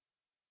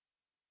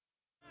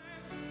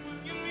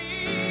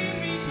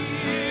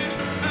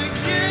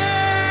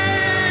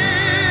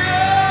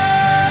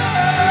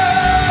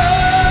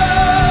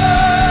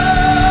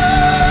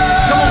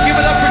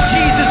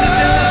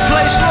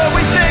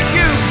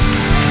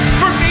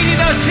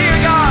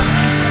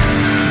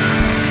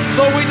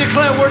Lord, we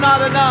declare we're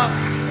not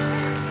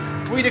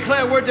enough. We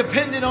declare we're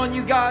dependent on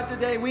you, God,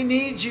 today. We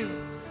need you.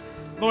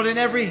 Lord, in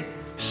every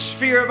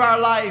sphere of our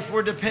life,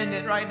 we're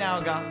dependent right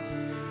now, God.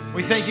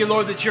 We thank you,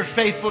 Lord, that you're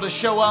faithful to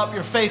show up.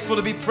 You're faithful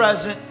to be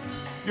present.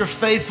 You're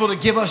faithful to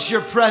give us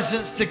your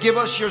presence, to give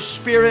us your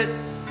spirit.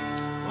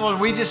 Lord,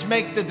 we just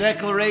make the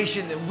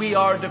declaration that we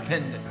are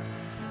dependent.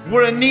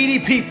 We're a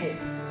needy people.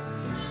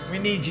 We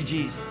need you,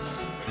 Jesus.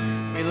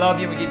 We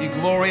love you. We give you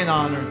glory and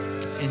honor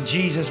in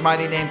Jesus'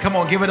 mighty name. Come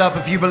on, give it up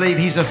if you believe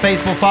he's a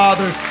faithful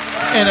father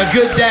and a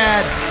good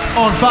dad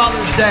on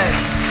Father's Day.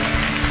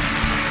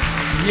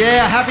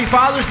 Yeah, happy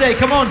Father's Day.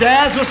 Come on,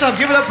 dads. What's up?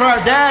 Give it up for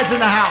our dads in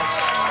the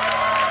house.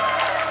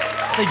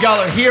 I think y'all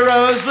are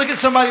heroes. Look at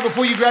somebody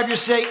before you grab your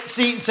seat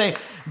and say,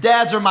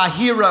 dads are my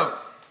hero.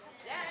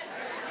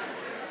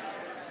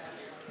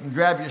 And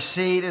grab your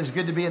seat. It's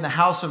good to be in the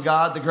house of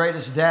God, the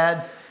greatest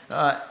dad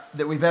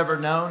that we've ever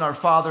known, our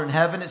Father in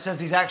heaven. It says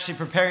he's actually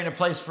preparing a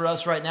place for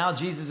us right now.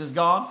 Jesus is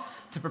gone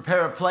to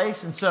prepare a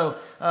place. And so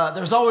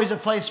there's always a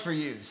place for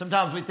you.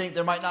 Sometimes we think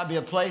there might not be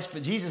a place,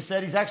 but Jesus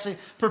said he's actually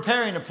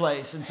preparing a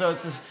place. And so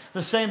it's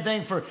the same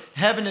thing for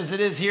heaven as it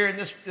is here in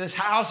this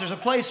house. There's a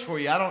place for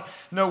you. I don't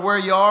know where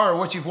you are or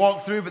what you've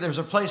walked through, but there's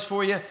a place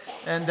for you.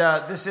 And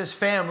this is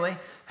family.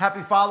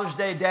 Happy Father's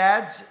Day,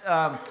 dads.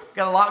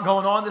 Got a lot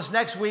going on. This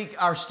next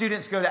week, our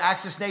students go to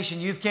Access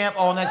Nation Youth Camp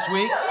all next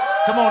week.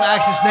 Come on,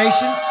 Access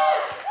Nation.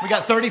 We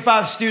got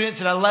 35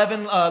 students and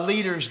 11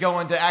 leaders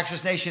going to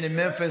Access Nation in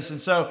Memphis. And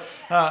so,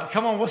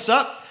 come on, what's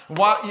up?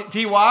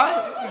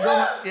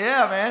 TY?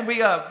 Yeah, man.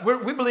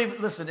 We believe,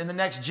 listen, in the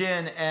next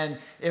gen. And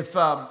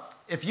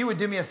if you would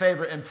do me a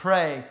favor and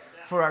pray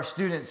for our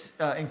students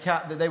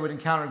that they would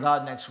encounter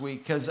God next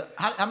week. Because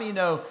how many of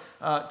you know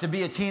to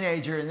be a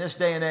teenager in this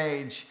day and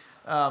age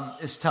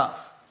is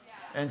tough.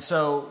 And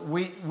so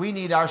we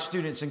need our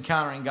students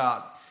encountering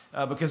God.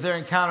 Because they're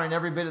encountering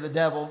every bit of the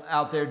devil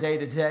out there day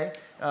to day,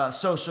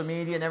 social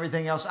media and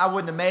everything else. I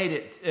wouldn't have made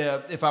it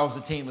if I was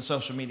a teen with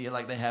social media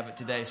like they have it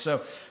today.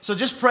 So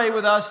just pray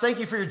with us. Thank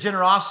you for your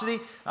generosity.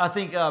 I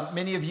think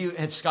many of you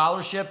had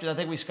scholarshiped, and I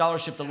think we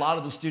scholarshiped a lot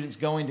of the students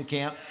going to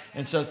camp.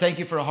 And so thank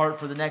you for a heart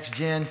for the next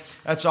gen.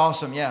 That's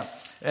awesome, yeah.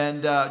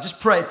 And just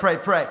pray.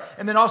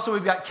 And then also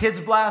we've got Kids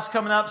Blast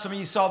coming up. Some of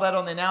you saw that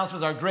on the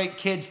announcements. Our great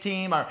kids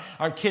team,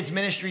 our kids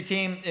ministry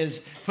team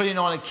is putting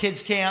on a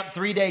kids camp,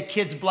 3-day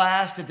Kids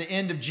Blast at the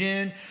end of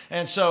June.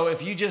 And so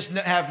if you just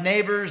have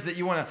neighbors that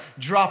you want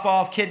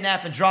to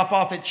kidnap and drop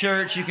off at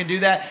church, you can do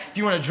that. If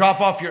you want to drop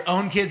off your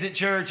own kids at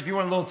church, if you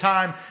want a little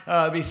time,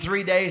 it'll be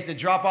 3 days to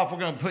drop off. We're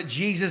going to put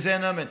Jesus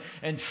in them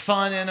and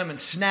fun in them and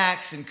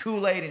snacks and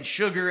Kool-Aid and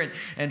sugar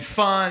and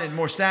fun and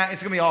more snacks.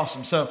 It's going to be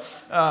awesome. So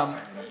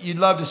you'd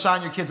love to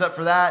sign your kids up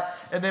for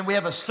that. And then we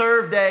have a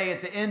serve day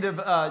at the end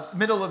of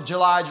middle of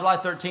July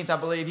 13th, I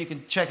believe. You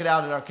can check it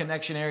out at our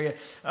connection area.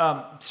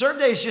 Serve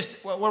day is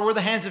just where we're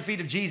the hands and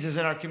feet of Jesus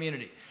in our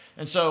community.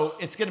 And so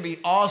it's going to be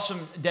an awesome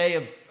day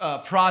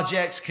of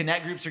projects.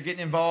 Connect groups are getting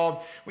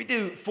involved. We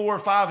do 4 or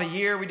 5 a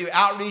year. We do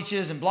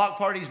outreaches and block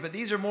parties, but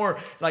these are more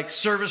like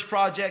service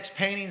projects,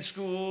 painting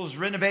schools,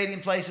 renovating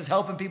places,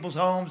 helping people's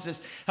homes,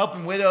 just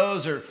helping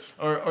widows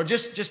or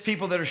just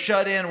people that are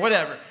shut in,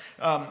 whatever.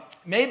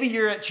 Maybe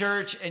you're at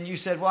church and you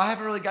said, well, I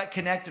haven't really got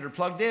connected or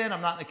plugged in.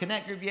 I'm not in a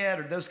connect group yet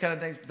or those kind of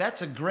things.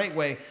 That's a great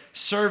way.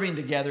 Serving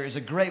together is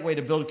a great way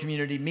to build a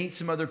community, meet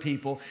some other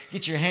people,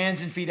 get your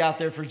hands and feet out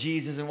there for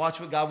Jesus and watch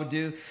what God would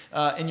do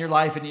in your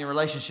life and in your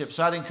relationship.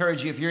 So I'd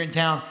encourage you, if you're in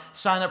town,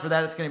 sign up for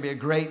that. It's going to be a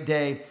great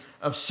day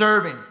of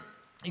serving.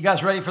 You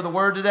guys ready for the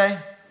word today?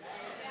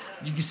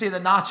 You can see the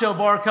nacho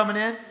bar coming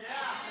in?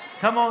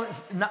 Come on,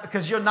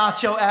 because you're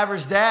nacho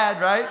average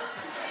dad, right?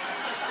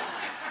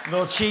 A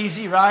little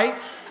cheesy, right?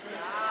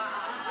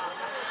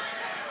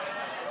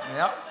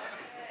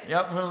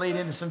 Yep, we're going to lead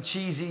into some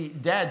cheesy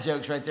dad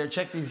jokes right there.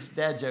 Check these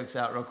dad jokes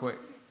out real quick.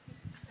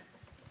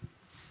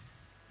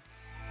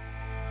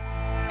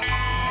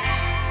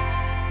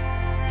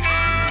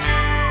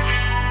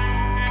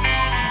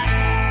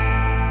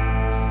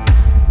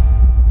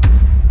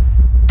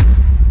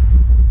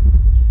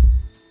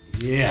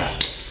 Yeah.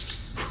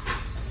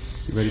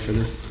 You ready for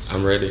this?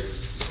 I'm ready.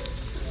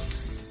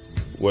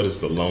 What is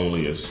the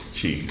loneliest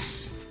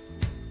cheese?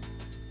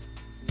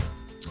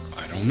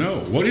 I don't know.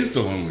 What is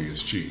the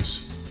loneliest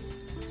cheese?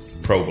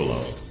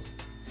 Provolone.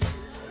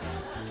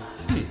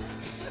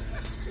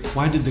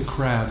 Why did the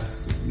crab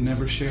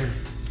never share?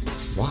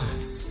 Why?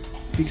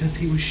 Because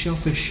he was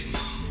shellfish.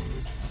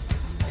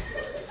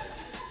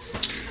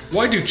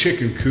 Why do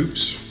chicken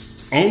coops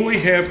only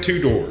have 2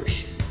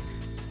 doors?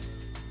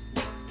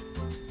 I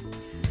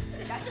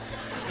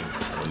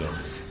don't know.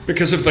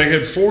 Because if they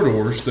had 4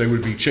 doors, they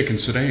would be chicken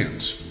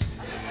sedans.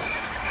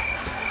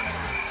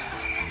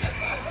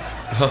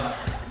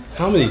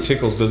 How many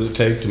tickles does it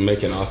take to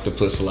make an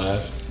octopus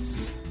laugh?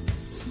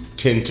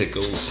 10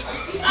 tickles.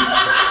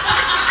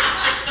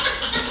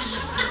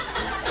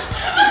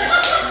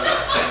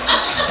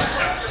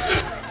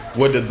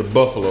 What did the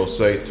buffalo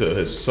say to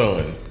his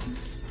son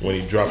when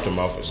he dropped him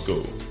off at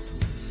school?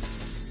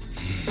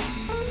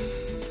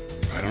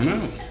 I don't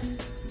know.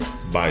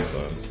 Bye,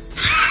 son.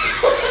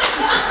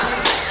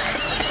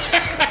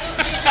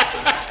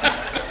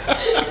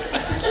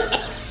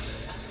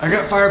 I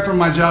got fired from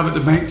my job at the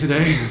bank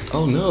today.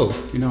 Oh no.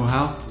 You know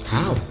how?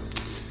 How?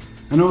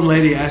 An old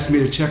lady asked me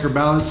to check her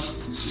balance,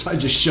 so I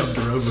just shoved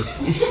her over.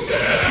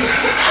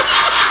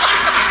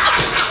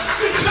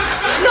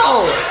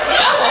 No!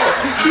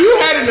 You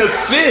had an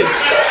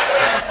assist!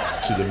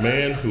 To the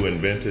man who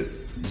invented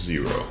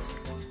zero,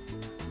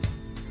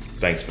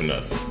 thanks for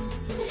nothing.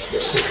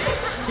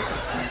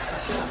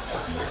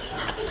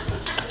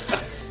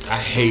 I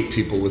hate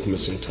people with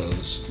missing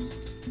toes.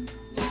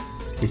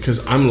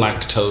 Because I'm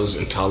lactose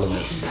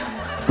intolerant.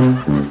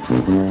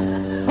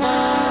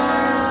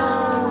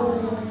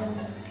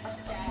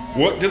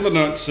 What did the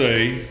nut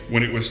say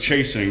when it was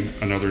chasing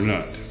another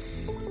nut?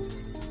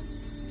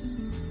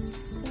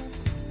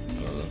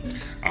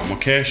 I'm a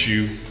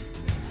cashew.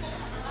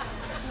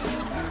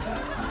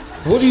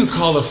 What do you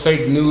call a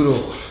fake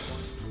noodle?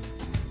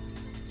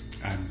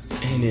 I'm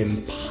An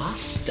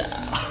imposter.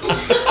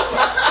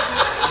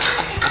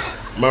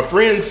 My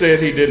friend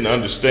said he didn't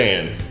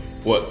understand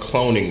what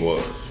cloning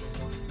was.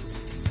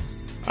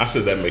 I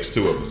said that makes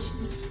two of us.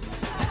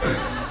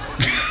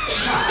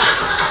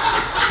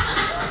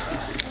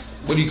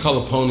 What do you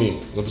call a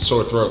pony with a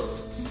sore throat?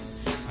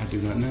 I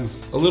do not know.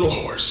 A little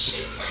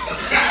horse.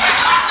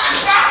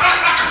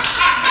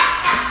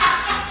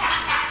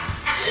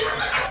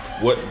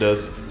 What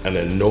does an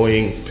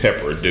annoying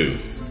pepper do?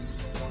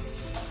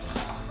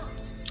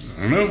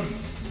 I don't know.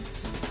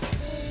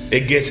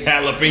 It gets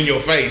jalapeno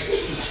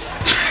face.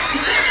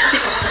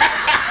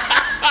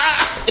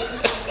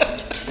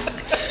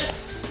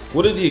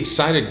 What did the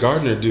excited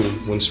gardener do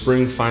when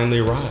spring finally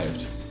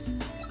arrived?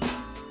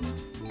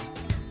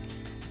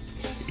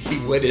 He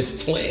wet his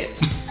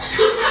plants.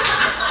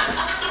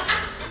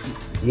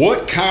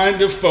 What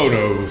kind of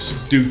photos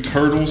do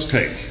turtles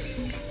take?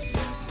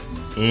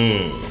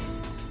 Don't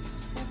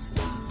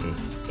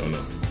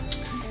know.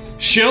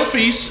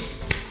 Shelfies.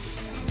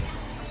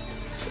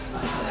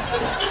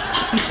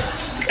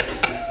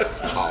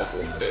 That's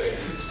awful.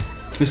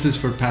 This is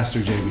for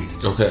Pastor Jamie.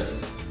 Okay.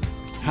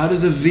 How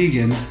does a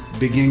vegan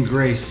begin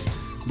grace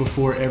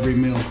before every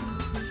meal?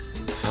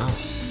 How?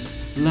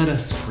 Let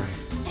us pray.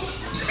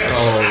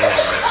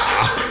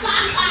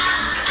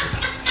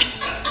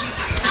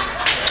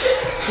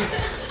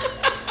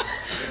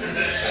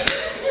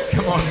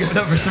 Come on, give it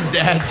up for some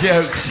dad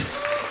jokes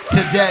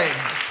today.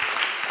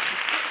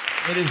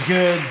 It is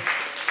good.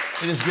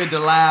 It is good to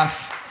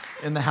laugh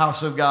in the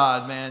house of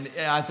God, man.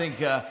 I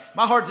think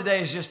my heart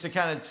today is just to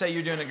kind of say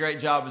you're doing a great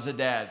job as a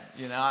dad.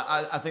 You know,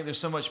 I think there's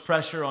so much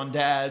pressure on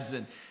dads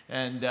and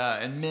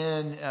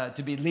men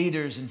to be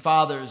leaders and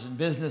fathers and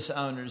business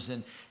owners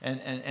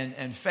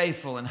and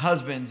faithful and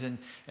husbands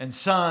and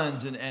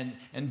sons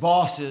and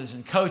bosses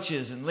and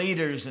coaches and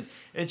leaders, and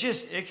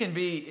it can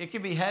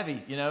be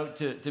heavy, you know,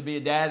 to be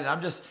a dad. And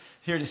I'm just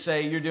here to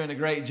say you're doing a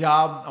great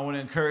job. I want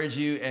to encourage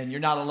you, and you're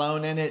not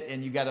alone in it,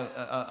 and you got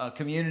a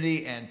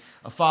community and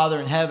a Father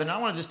in heaven. I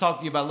want to just talk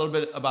to you about a little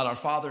bit about our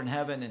Father in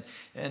heaven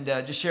and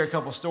just share a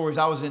couple stories.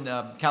 I was in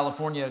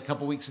California a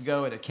couple weeks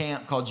ago at a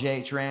camp called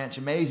JH Ranch.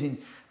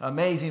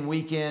 Amazing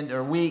weekend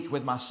or week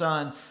with my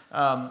son,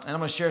 and I'm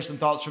going to share some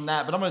thoughts from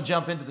that. But I'm going to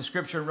jump into the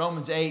scripture in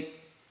Romans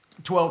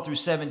 8:12 through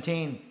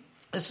 17.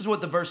 This is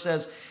what the verse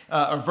says,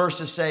 or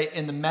verses say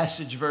in the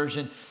Message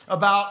version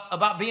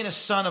about being a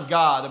son of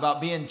God,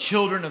 about being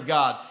children of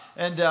God.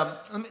 And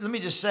let me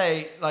just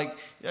say, like,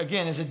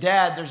 again, as a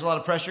dad, there's a lot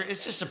of pressure.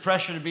 It's just a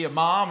pressure to be a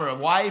mom or a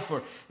wife,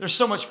 or there's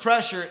so much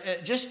pressure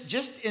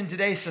just in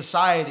today's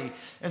society.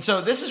 And so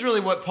this is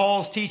really what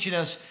Paul's teaching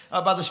us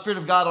by the Spirit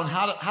of God on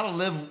how to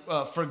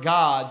live for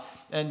God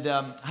and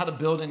how to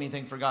build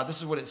anything for God. This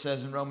is what it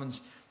says in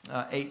Romans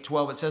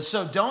 8:12. It says,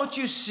 "So don't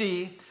you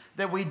see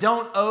that we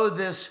don't owe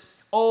this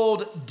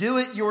old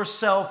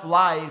do-it-yourself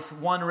life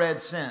one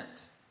red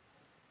cent?"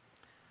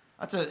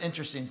 That's an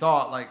interesting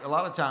thought. Like, a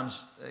lot of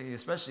times,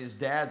 especially as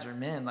dads or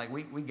men, like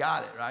we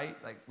got it, right?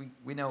 Like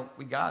we know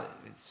we got it.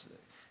 It's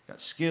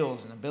got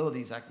skills and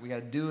abilities. Like, we got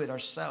to do it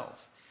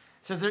ourselves.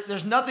 It says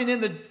there's nothing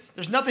in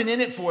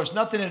it for us,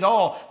 nothing at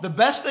all. The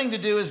best thing to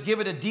do is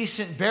give it a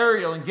decent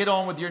burial and get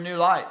on with your new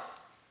life.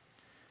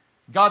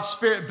 God's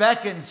Spirit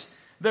beckons.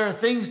 There are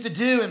things to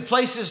do and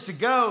places to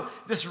go.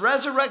 This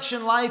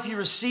resurrection life you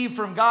receive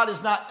from God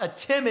is not a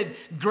timid,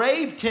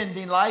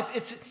 grave-tending life.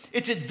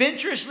 It's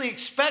adventurously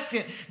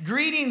expectant,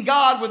 greeting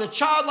God with a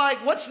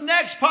childlike, "What's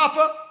next,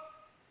 Papa?"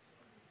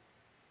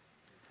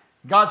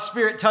 God's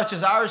Spirit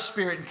touches our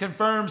spirit and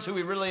confirms who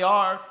we really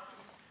are.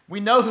 We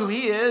know who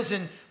He is,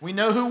 and we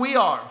know who we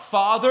are,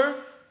 Father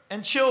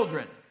and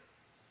children.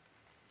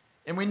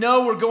 And we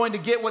know we're going to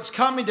get what's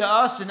coming to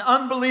us, an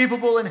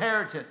unbelievable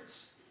inheritance.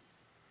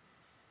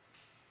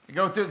 We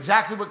go through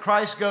exactly what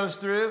Christ goes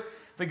through.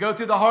 If we go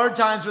through the hard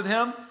times with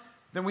Him,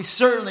 then we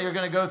certainly are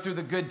going to go through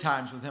the good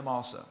times with Him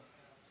also.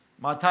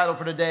 My title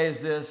for today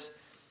is this: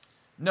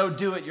 No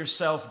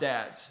do-it-yourself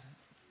dads.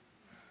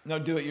 No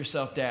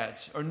do-it-yourself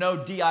dads. Or no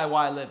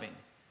DIY living.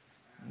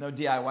 No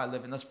DIY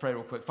living. Let's pray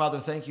real quick. Father,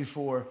 thank you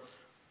for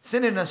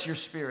sending us your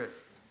Spirit,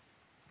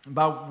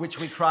 by which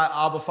we cry,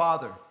 Abba,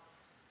 Father.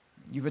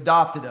 You've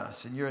adopted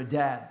us, and you're a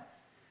dad.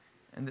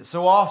 And that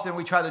so often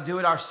we try to do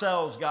it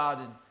ourselves, God.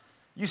 And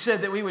you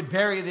said that we would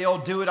bury the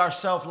old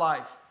do-it-ourself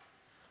life.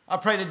 I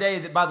pray today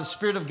that by the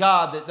Spirit of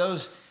God, that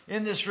those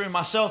in this room,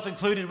 myself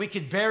included, we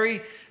could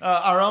bury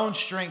our own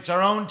strengths,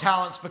 our own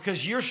talents,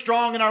 because you're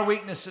strong in our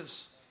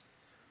weaknesses.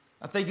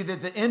 I thank you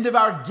that the end of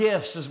our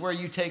gifts is where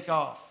you take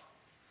off.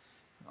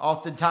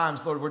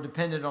 Oftentimes, Lord, we're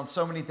dependent on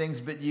so many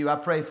things but you. I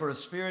pray for a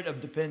spirit of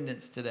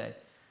dependence today.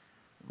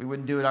 We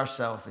wouldn't do it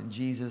ourselves. In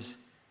Jesus'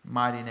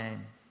 mighty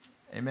name.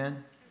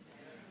 Amen.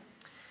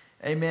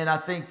 Amen. I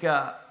think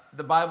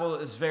the Bible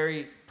is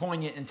very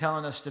poignant in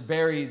telling us to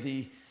bury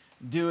the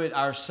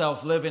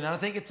do-it-ourself living. And I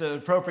think it's an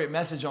appropriate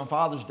message on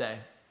Father's Day,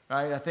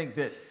 right? I think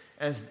that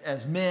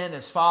as men,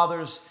 as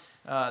fathers,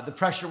 the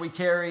pressure we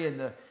carry and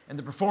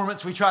the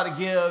performance we try to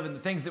give and the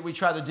things that we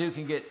try to do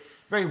can get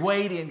very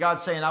weighty. And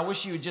God's saying, I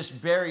wish you would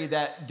just bury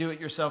that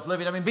do-it-yourself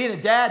living. I mean, being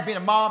a dad, being a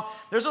mom,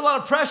 there's a lot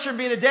of pressure in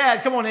being a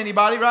dad. Come on,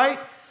 anybody, right?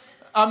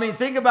 I mean,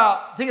 think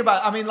about it.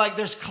 I mean, like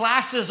there's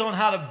classes on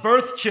how to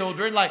birth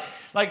children, like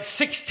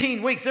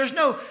 16 weeks. There's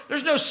no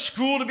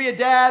school to be a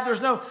dad.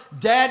 There's no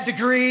dad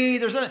degree.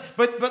 There's no,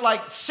 but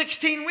like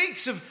 16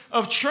 weeks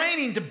of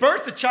training to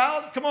birth a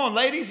child. Come on,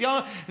 ladies,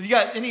 y'all. You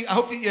got any? I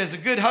hope you, as a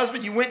good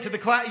husband, you went to the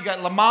class. You got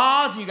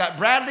Lamaze and you got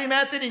Bradley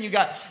method and you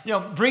got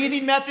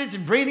breathing methods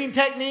and breathing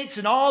techniques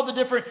and all the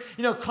different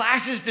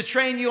classes to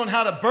train you on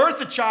how to birth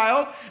a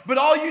child. But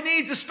all you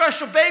need is a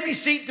special baby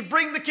seat to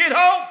bring the kid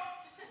home.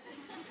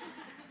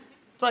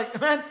 It's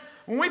like, man,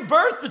 when we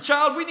birthed the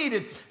child, we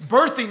needed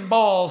birthing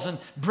balls and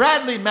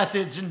Bradley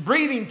methods and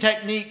breathing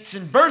techniques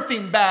and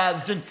birthing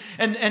baths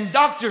and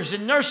doctors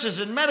and nurses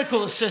and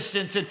medical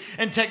assistants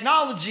and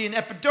technology and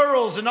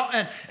epidurals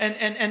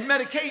and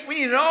medication. We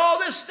needed all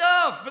this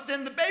stuff. But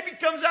then the baby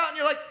comes out and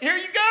you're like, here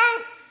you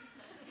go.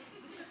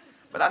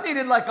 But I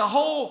needed like a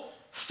whole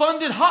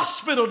funded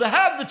hospital to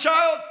have the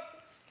child.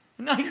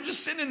 And now you're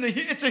just sitting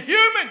it's a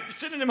human. You're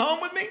sending him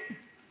home with me.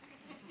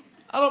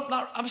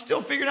 I'm still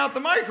figuring out the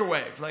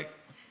microwave. Like,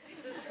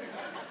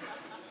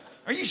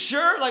 are you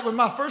sure? Like when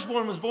my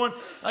firstborn was born,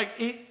 like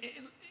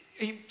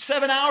he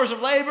 7 hours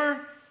of labor.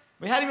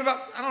 We had him about,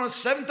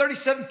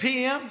 7:37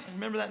 p.m. I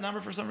remember that number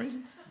for some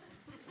reason.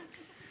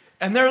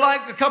 And they're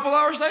like a couple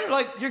hours later,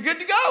 like, you're good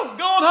to go. Going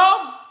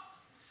home.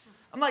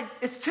 I'm like,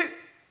 it's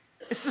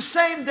the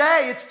same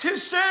day. It's too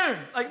soon.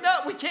 Like, no,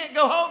 we can't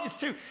go home.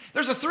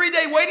 There's a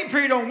 3-day waiting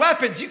period on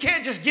weapons. You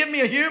can't just give me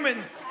a human.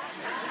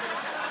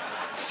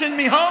 Send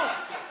me home.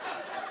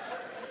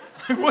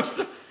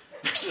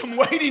 There's some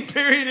waiting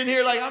period in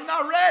here. Like, I'm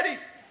not ready.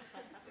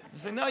 I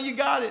say, no, you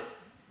got it.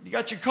 You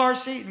got your car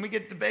seat, and we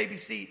get the baby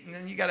seat, and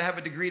then you got to have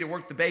a degree to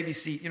work the baby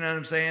seat. You know what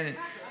I'm saying? And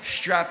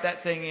strap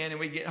that thing in, and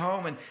we get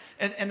home.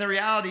 And the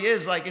reality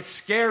is, like, it's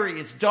scary.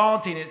 It's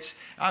daunting.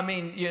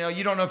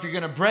 You don't know if you're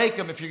going to break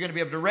them, if you're going to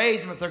be able to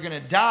raise them, if they're going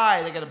to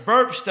die. They got a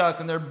burp stuck,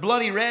 and they're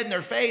bloody red in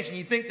their face, and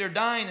you think they're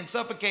dying and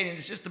suffocating.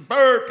 It's just a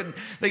burp, and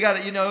they got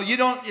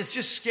to, it's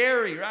just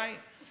scary, right?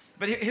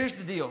 But here's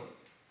the deal.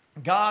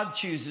 God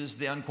chooses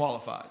the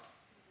unqualified.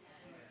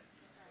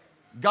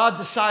 God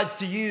decides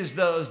to use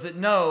those that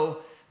know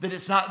that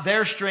it's not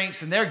their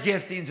strengths and their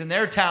giftings and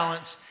their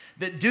talents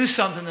that do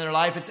something in their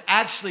life. It's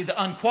actually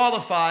the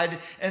unqualified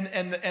and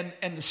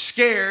the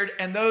scared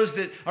and those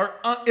that are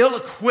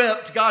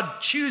ill-equipped.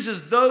 God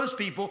chooses those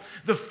people,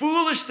 the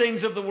foolish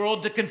things of the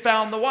world, to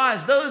confound the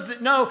wise. Those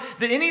that know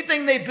that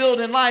anything they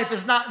build in life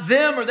is not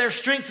them or their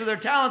strengths or their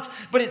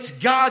talents, but it's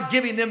God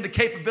giving them the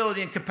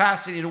capability and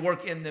capacity to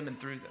work in them and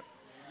through them.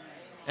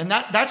 And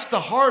that's the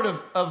heart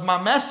of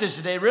my message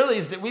today, really,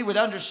 is that we would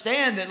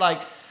understand that like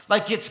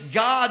it's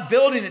God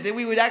building it, that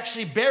we would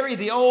actually bury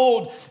the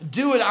old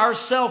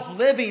do-it-ourself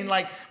living.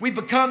 Like we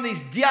become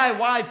these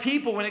DIY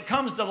people when it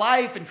comes to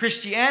life and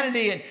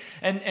Christianity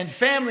and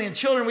family and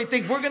children. We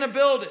think we're going to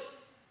build it.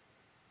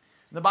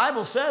 The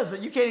Bible says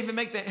that you can't even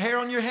make the hair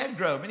on your head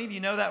grow. Many of you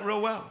know that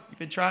real well. You've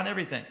been trying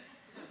everything.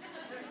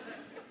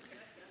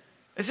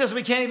 It says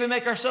we can't even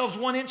make ourselves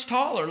 1 inch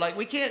taller. Like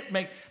we can't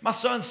make, my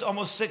son's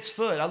almost 6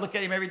 foot. I look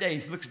at him every day.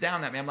 He looks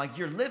down at me. I'm like,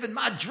 you're living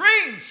my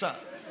dream, son.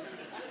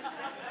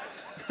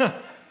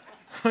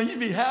 You'd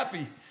be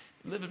happy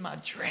living my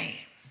dream,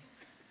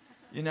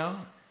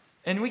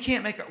 And we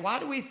can't why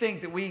do we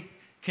think that we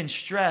can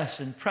stress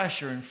and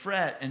pressure and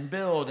fret and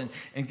build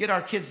and get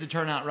our kids to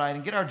turn out right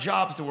and get our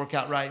jobs to work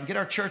out right and get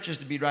our churches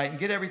to be right and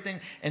get everything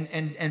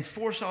and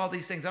force all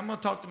these things? I'm going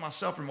to talk to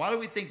myself. And why do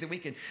we think that we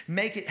can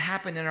make it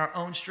happen in our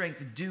own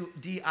strength, do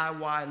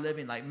DIY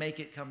living, like make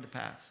it come to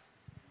pass?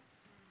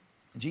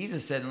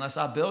 Jesus said, unless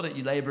I build it,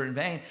 you labor in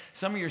vain.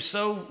 Some of you are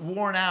so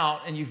worn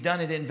out and you've done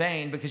it in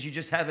vain because you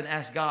just haven't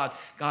asked God,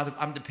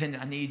 I'm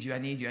dependent. I need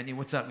you.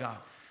 What's up, God?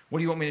 What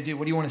do you want me to do?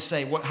 What do you want to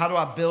say? How do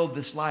I build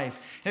this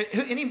life?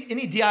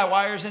 Any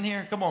DIYers in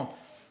here? Come on.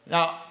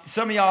 Now,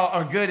 some of y'all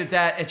are good at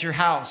that at your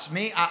house.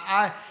 Me,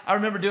 I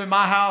remember doing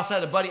my house. I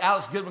had a buddy,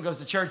 Alex Goodwin, goes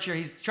to church here.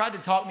 He's tried to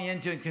talk me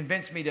into and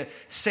convince me to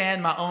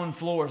sand my own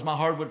floors, my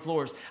hardwood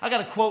floors. I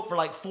got a quote for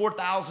like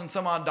 $4,000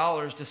 some odd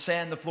to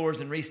sand the floors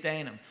and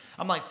restain them.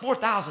 I'm like,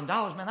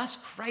 $4,000, man, that's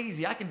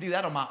crazy. I can do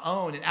that on my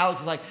own. And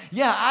Alex is like,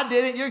 yeah, I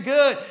did it. You're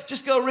good.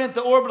 Just go rent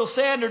the Orbital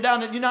Sander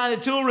down at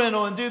United Tool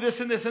Rental and do this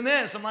and this and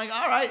this. I'm like,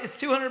 all right,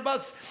 it's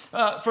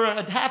 $200 for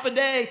a half a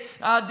day.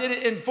 I did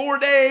it in 4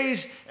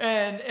 days.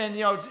 And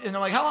I'm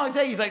like, how long did it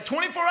take? He's like,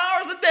 24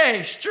 hours a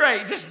day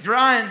straight, just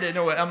grinding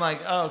away. I'm like,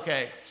 oh,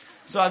 okay.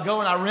 So I go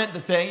and I rent the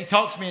thing. He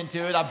talks me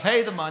into it. I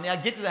pay the money. I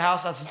get to the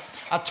house.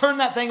 I turn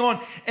that thing on,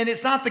 and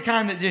it's not the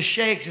kind that just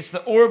shakes. It's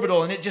the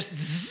Orbital, and it's just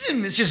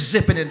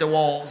zipping into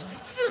walls.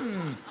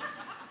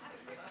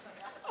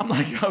 I'm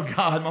like, oh,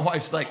 God. My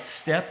wife's like,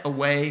 step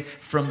away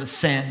from the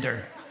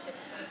sander.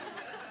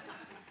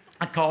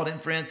 I called in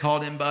friends,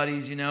 called in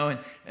buddies,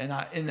 and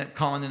I ended up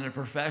calling in a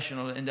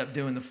professional to end up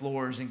doing the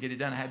floors and get it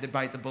done. I had to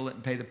bite the bullet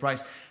and pay the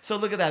price. So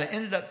look at that. I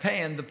ended up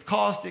paying the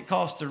cost it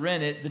cost to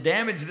rent it, the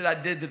damage that I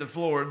did to the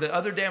floor, the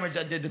other damage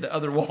I did to the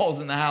other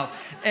walls in the house,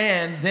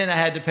 and then I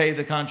had to pay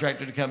the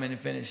contractor to come in and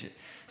finish it.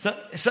 So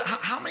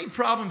how many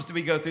problems do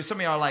we go through? Some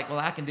of you are like, well,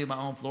 I can do my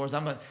own floors.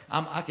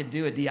 I can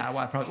do a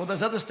DIY project. Well,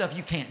 there's other stuff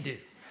you can't do.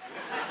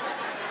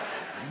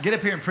 Get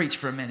up here and preach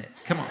for a minute.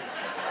 Come on.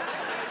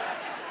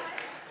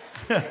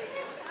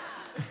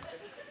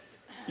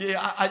 Yeah,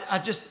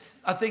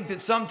 I think that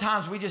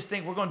sometimes we just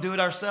think we're going to do it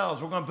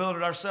ourselves. We're going to build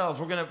it ourselves.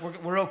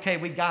 We're okay.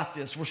 We got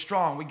this. We're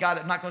strong. We got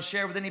it. I'm not going to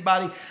share it with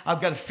anybody.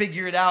 I've got to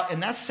figure it out.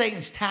 And that's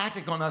Satan's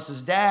tactic on us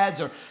as dads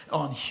or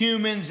on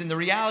humans. And the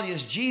reality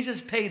is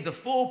Jesus paid the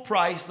full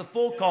price, the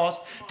full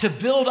cost to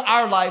build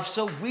our life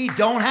so we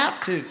don't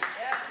have to. You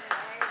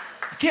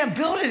can't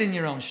build it in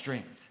your own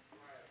strength.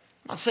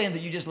 I'm not saying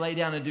that you just lay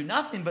down and do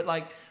nothing, but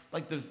like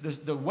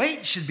the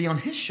weight should be on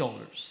his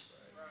shoulders.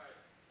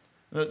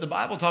 The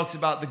Bible talks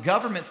about the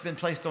government's been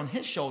placed on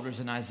his shoulders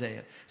in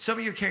Isaiah. Some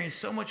of you are carrying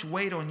so much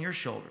weight on your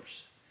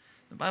shoulders.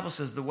 The Bible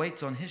says the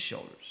weight's on his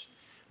shoulders.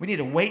 We need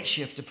a weight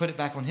shift to put it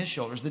back on his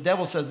shoulders. The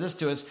devil says this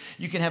to us: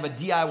 you can have a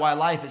DIY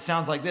life. It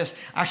sounds like this: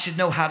 I should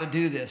know how to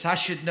do this. I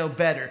should know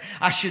better.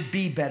 I should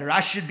be better.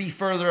 I should be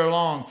further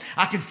along.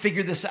 I can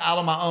figure this out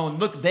on my own.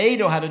 Look, they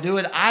know how to do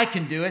it. I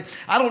can do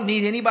it. I don't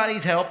need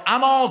anybody's help.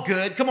 I'm all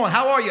good. Come on,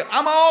 how are you?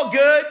 I'm all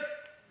good.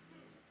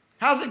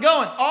 How's it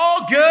going?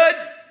 All good.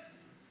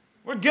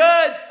 We're good.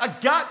 I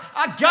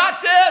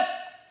got this.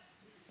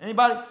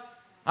 Anybody?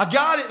 I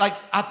got it. Like,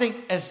 I think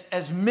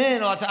as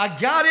men, I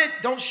got it.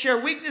 Don't share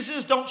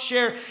weaknesses. Don't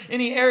share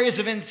any areas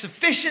of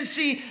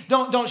insufficiency.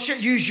 Don't share.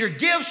 Use your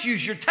gifts.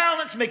 Use your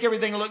talents. Make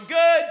everything look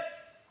good.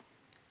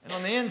 And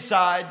on the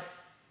inside,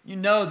 you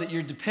know that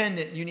you're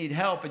dependent. You need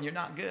help, and you're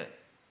not good.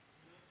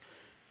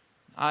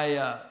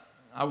 I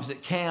was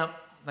at camp.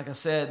 Like I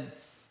said,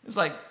 it was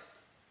like,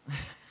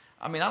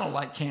 I don't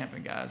like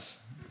camping, guys.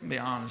 To be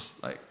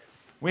honest, like.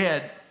 We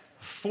had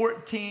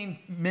 14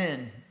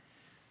 men,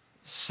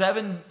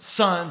 7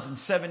 sons and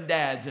 7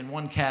 dads in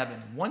one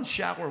cabin, 1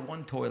 shower,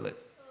 1 toilet.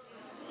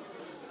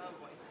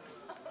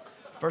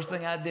 First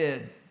thing I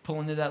did,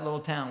 pulling into that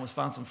little town, was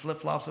find some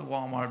flip-flops at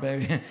Walmart,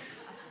 baby.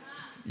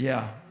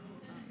 Yeah,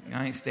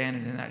 I ain't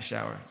standing in that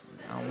shower.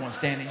 I don't want to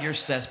stand in your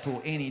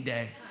cesspool any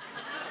day.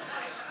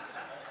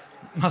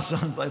 My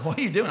son's like, what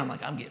are you doing? I'm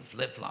like, I'm getting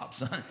flip-flops,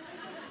 son.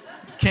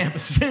 It's camp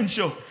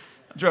essential.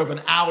 I drove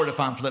an hour to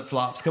find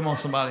flip-flops. Come on,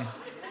 somebody.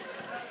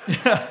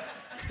 Yeah,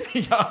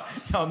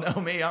 y'all know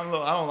me. I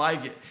don't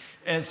like it.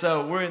 And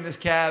so we're in this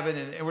cabin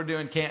and we're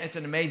doing camp. It's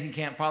an amazing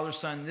camp,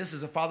 father-son. This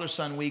is a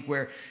father-son week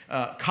where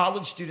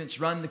college students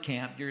run the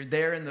camp. You're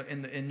there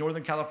in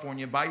Northern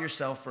California by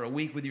yourself for a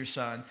week with your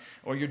son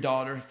or your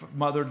daughter,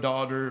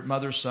 mother-daughter,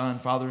 mother-son,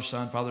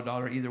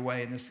 father-daughter, either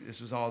way. And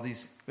this was all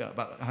these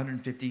about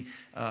 150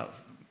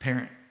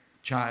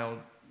 parent-child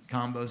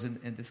combos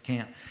in this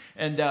camp.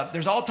 And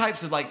there's all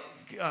types of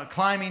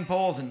climbing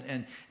poles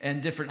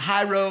and different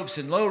high ropes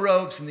and low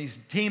ropes and these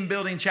team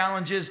building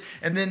challenges.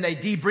 And then they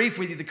debrief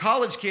with you. The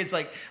college kids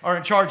are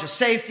in charge of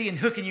safety and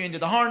hooking you into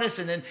the harness.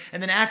 And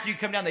then after you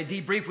come down, they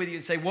debrief with you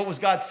and say, what was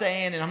God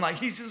saying? And I'm like,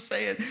 he's just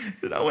saying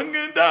that I wasn't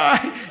going to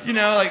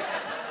die.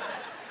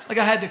 Like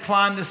I had to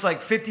climb this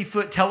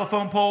 50-foot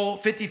telephone pole,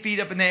 50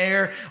 feet up in the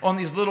air on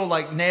these little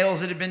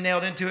nails that had been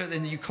nailed into it.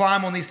 And you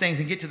climb on these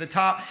things and get to the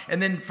top.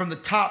 And then from the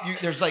top,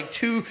 there's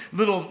 2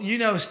 little,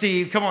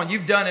 Steve, come on,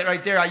 you've done it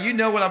right there. You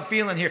know what I'm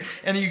feeling here.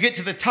 And then you get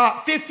to the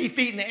top, 50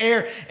 feet in the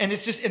air, and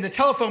it's just, and the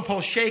telephone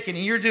pole's shaking,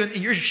 and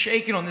you're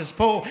shaking on this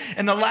pole.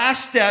 And the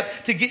last step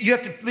you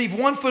have to leave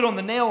 1 foot on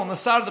the nail on the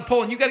side of the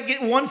pole, and you got to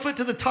get 1 foot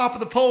to the top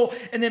of the pole,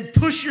 and then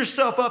push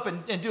yourself up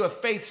and do a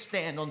faith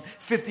stand on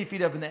 50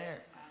 feet up in the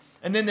air.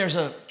 And then there's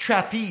a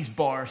trapeze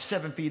bar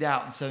 7 feet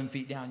out and 7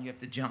 feet down you have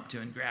to jump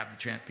to and grab the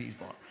trapeze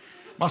bar.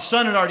 My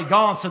son had already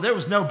gone, so there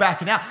was no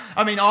backing out.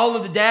 All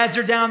of the dads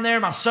are down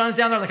there. My son's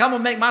down there. I'm going to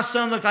make my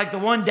son look like the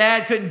one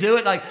dad couldn't do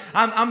it.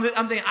 I'm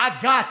thinking, I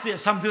got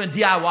this. I'm doing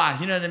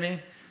DIY. You know what I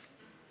mean?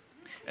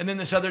 And then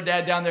this other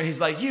dad down there, he's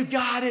like, you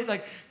got it.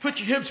 put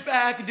your hips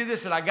back and do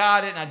this. And I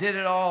got it and I did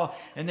it all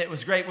and it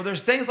was great. Well,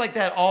 there's things like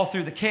that all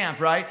through the camp,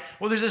 right?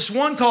 Well, there's this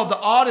one called the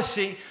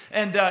Odyssey,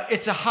 and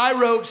it's a high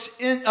ropes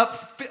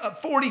up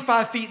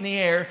 45 feet in the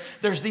air.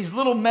 There's these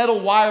little metal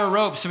wire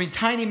ropes,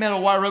 tiny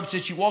metal wire ropes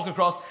that you walk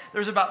across.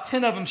 There's about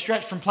 10 of them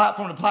stretched from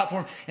platform to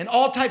platform, and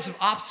all types of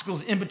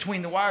obstacles in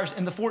between the wires.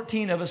 And the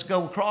 14 of us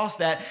go across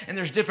that, and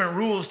there's different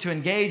rules to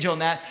engage on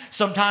that.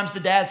 Sometimes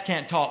the dads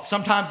can't talk.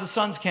 Sometimes the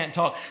sons can't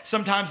talk.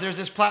 Sometimes there's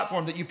this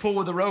platform that you pull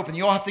with a rope, and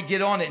you all have to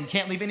get on it and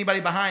can't leave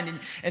anybody behind.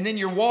 And then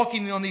you're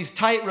walking on these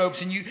tight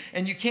ropes, and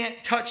you can't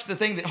touch the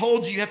thing that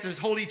holds you. You have to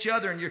hold each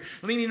other, and you're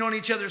leaning on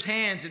each other's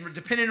hands, and we're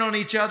depending on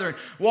each other and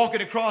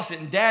walking across it.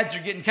 And dads are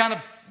getting kind of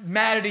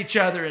mad at each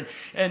other,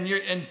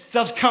 and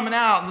stuff's coming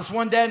out. And this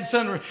one dad and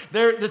son,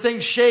 the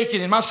thing's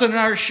shaking, and my son and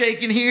I are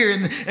shaking here,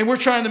 and we're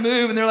trying to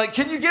move. And they're like,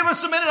 "Can you give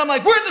us a minute?" I'm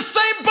like, "We're in the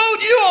same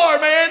boat you are,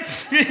 man."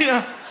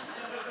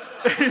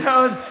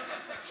 And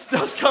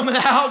stuff's coming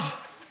out.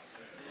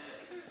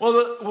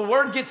 Well,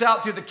 word gets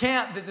out through the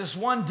camp that this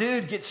one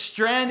dude gets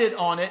stranded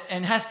on it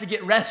and has to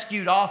get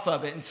rescued off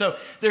of it. And so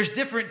there's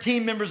different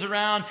team members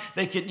around.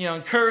 They can,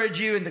 encourage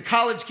you, and the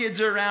college kids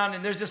are around.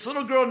 And there's this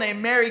little girl named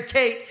Mary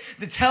Kate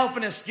that's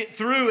helping us get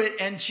through it,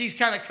 and she's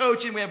kind of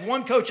coaching. We have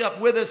one coach up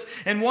with us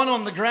and one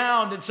on the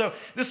ground. And so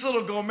this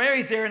little girl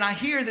Mary's there, and I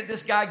hear that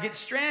this guy gets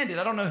stranded.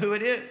 I don't know who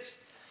it is.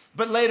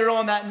 But later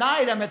on that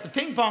night, I'm at the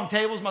ping pong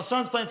tables. My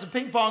son's playing some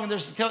ping pong, and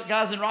there's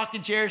guys in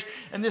rocking chairs.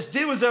 And this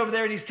dude was over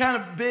there, and he's kind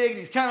of big, and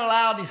he's kind of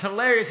loud, and he's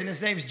hilarious, and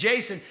his name's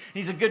Jason.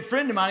 He's a good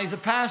friend of mine. He's a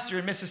pastor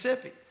in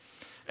Mississippi.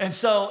 And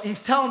so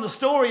he's telling the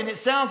story, and it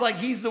sounds like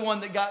he's the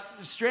one that got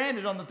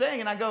stranded on the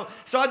thing. And I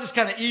just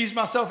kind of eased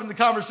myself into the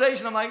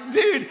conversation. I'm like,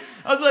 "Dude,"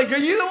 I was like, "Are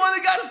you the one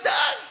that got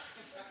stuck?"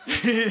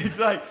 he's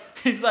like,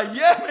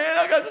 "Yeah, man,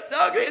 I got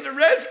stuck. They had to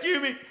rescue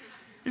me."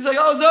 He's like,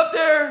 "I was up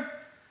there,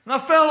 and I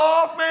fell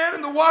off, man,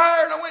 in the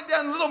wire, and I went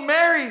down.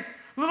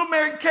 Little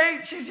Mary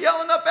Kate, she's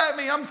yelling up at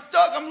me. I'm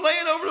stuck. I'm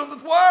laying over on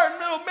the wire, and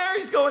little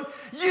Mary's going,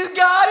 'You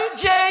got it,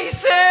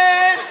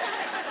 Jason.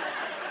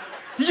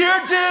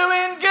 You're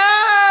doing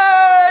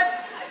good.'"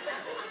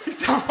 He's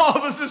telling all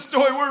of us this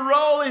story. We're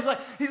rolling.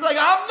 He's like,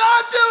 "I'm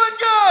not doing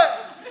good.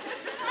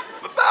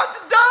 I'm about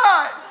to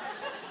die."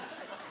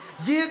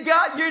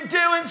 You're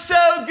doing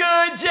so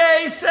good,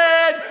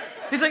 Jason.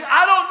 He's like,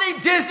 "I don't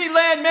need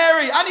Disneyland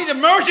Mary. I need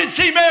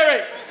emergency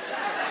Mary.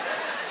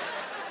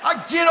 I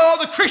get all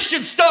the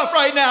Christian stuff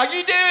right now.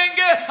 You doing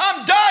good?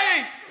 I'm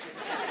dying."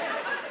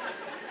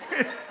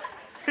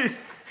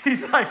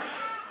 He's like,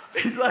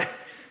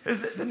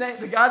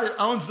 the guy that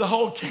owns the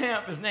whole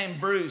camp is named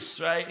Bruce,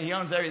 right? He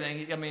owns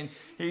everything.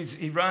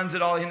 He runs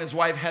it all. He and his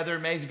wife Heather,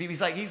 amazing people.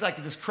 He's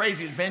like this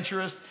crazy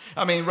adventurist.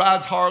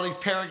 Rides Harleys,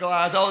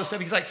 paraglides, all this stuff.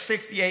 He's like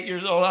 68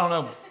 years old. I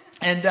don't know.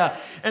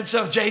 And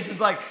so Jason's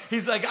like,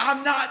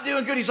 "I'm not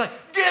doing good." He's like,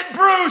 "Get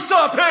Bruce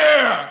up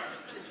here.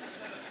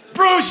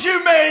 Bruce,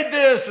 you made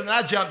this." And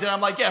I jumped in. I'm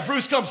like, "Yeah,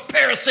 Bruce comes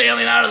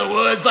parasailing out of the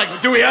woods. Like,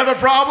 do we have a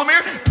problem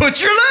here?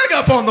 Put your leg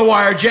up on the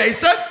wire,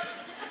 Jason."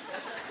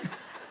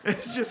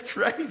 It's just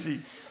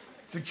crazy.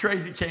 It's a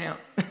crazy camp.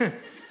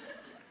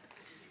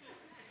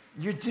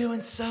 You're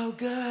doing so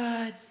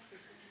good.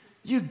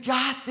 You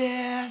got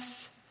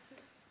this.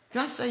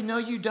 Can I say, no,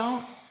 you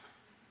don't?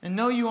 And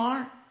no, you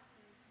aren't?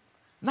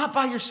 Not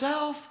by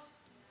yourself.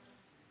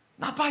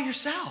 Not by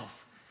yourself.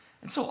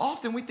 And so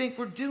often we think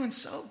we're doing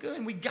so good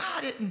and we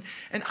got it, and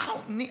I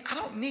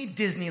don't need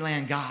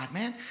Disneyland, God,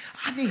 man.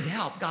 I need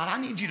help, God. I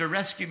need you to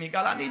rescue me,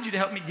 God. I need you to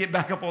help me get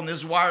back up on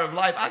this wire of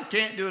life. I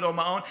can't do it on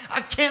my own.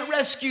 I can't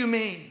rescue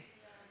me.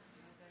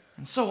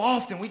 And so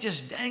often we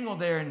just dangle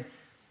there, and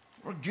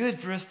we're good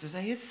for us to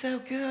say, "It's so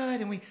good."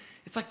 And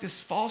it's like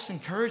this false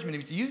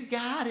encouragement. "You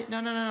got it."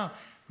 No.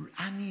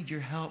 I need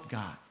your help,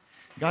 God.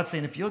 God's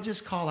saying, if you'll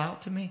just call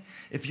out to me,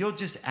 if you'll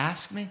just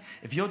ask me,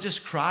 if you'll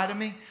just cry to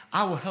me,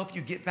 I will help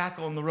you get back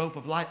on the rope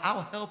of life. I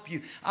will help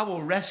you. I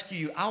will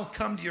rescue you. I will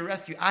come to your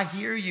rescue. I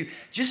hear you.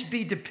 Just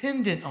be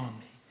dependent on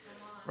me.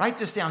 Write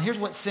this down. Here's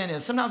what sin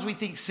is. Sometimes we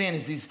think sin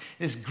is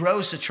these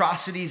gross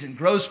atrocities and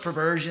gross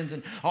perversions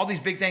and all these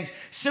big things.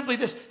 Simply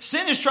this: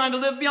 sin is trying to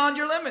live beyond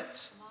your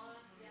limits.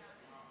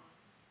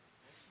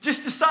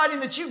 Just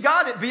deciding that you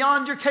got it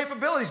beyond your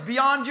capabilities,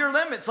 beyond your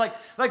limits. Like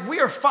we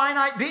are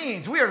finite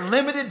beings. We are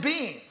limited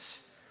beings.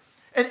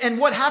 And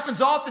what happens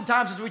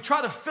oftentimes is we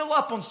try to fill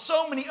up on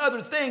so many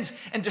other things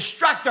and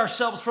distract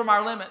ourselves from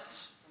our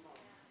limits.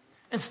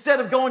 Instead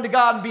of going to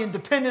God and being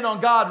dependent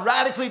on God,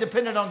 radically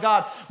dependent on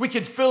God, we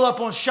can fill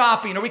up on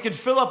shopping, or we can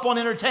fill up on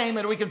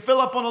entertainment, or we can fill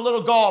up on a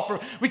little golf, or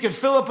we can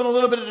fill up on a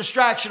little bit of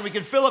distraction. We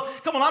can fill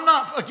up. Come on, I'm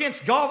not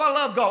against golf. I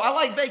love golf. I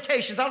like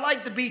vacations. I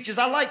like the beaches.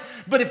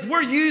 But if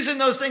we're using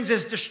those things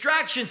as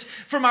distractions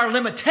from our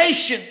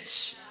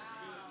limitations,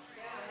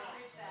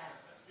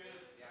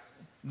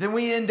 then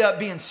we end up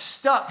being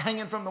stuck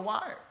hanging from the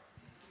wire.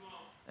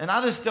 And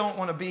I just don't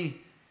want to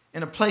be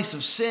in a place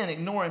of sin,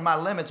 ignoring my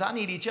limits. I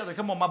need each other.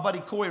 Come on, my buddy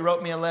Corey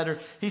wrote me a letter.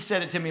 He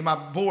said it to me,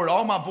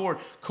 all my board,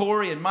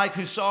 Corey and Mike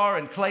Hussar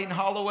and Clayton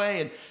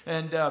Holloway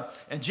and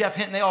Jeff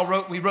Hinton,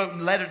 we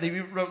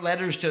wrote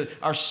letters to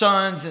our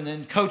sons, and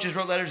then coaches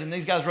wrote letters, and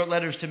these guys wrote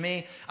letters to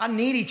me. I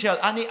need each other.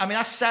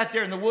 I sat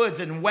there in the woods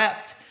and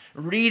wept,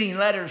 reading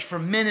letters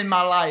from men in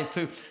my life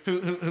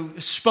who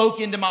spoke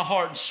into my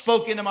heart and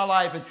spoke into my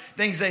life, and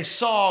things they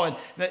saw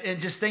and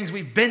just things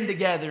we've been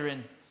together.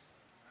 And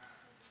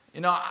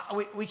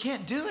we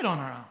can't do it on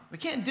our own. We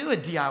can't do a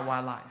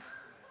DIY life.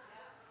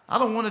 I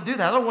don't want to do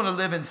that. I don't want to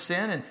live in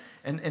sin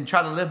and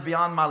try to live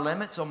beyond my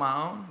limits on my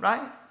own,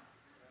 right?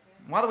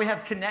 Why do we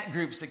have connect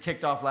groups that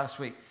kicked off last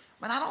week?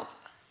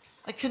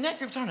 Connect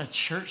groups aren't a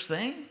church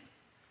thing.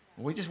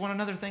 We just want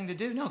another thing to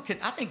do. No,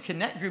 I think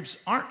connect groups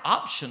aren't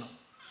optional.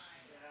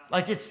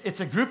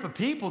 It's a group of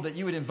people that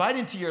you would invite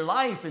into your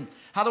life. And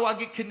how do I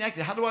get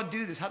connected? How do I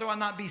do this? How do I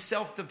not be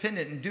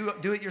self-dependent and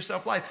do it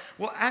yourself life?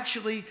 Well,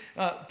 actually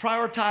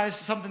prioritize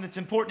something that's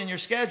important in your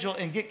schedule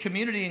and get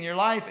community in your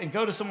life and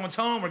go to someone's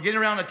home or get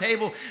around a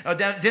table, a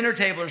dinner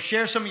table, or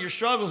share some of your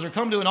struggles or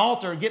come to an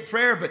altar or get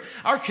prayer. But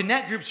our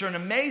connect groups are an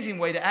amazing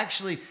way to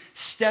actually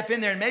step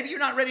in there. And maybe you're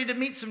not ready to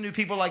meet some new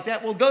people like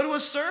that. Well, go to a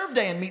serve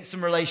day and meet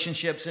some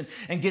relationships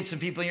and get some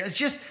people in here.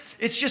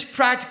 It's just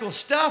practical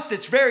stuff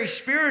that's very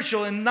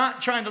spiritual and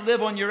not trying to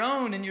live on your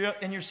own and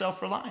your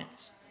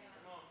self-reliance.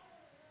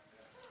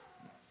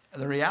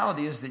 The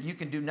reality is that you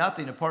can do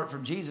nothing apart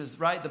from Jesus,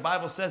 right? The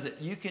Bible says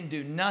it. You can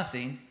do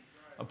nothing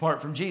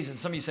apart from Jesus.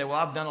 Some of you say, well,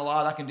 I've done a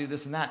lot. I can do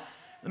this and that.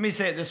 Let me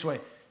say it this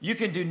way. You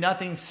can do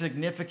nothing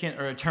significant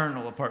or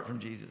eternal apart from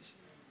Jesus.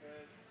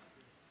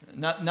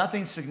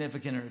 Nothing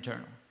significant or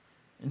eternal.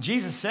 And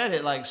Jesus said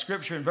it like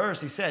scripture and verse.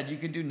 He said, you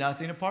can do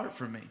nothing apart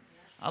from me.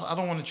 I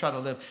don't want to try to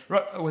live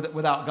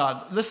without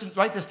God. Listen,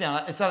 write this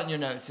down. It's not in your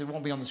notes. It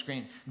won't be on the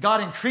screen.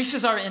 God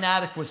increases our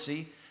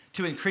inadequacy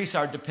to increase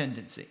our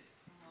dependency.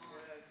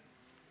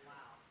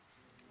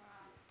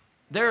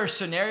 There are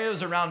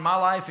scenarios around my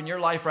life and your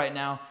life right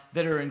now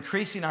that are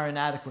increasing our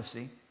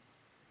inadequacy.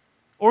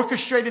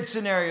 Orchestrated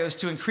scenarios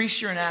to increase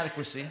your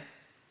inadequacy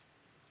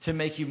to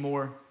make you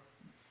more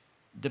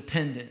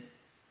dependent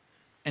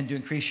and to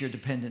increase your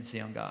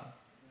dependency on God.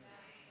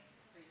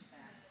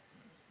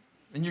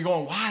 And you're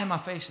going, why am I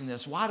facing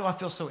this? Why do I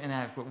feel so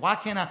inadequate? Why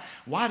am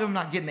I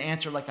not getting the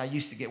answer like I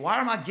used to get? Why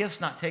are my gifts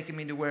not taking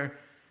me to where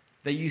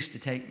they used to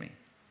take me?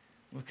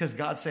 Well, because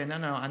God's saying,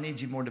 no, I need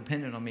you more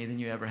dependent on me than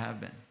you ever have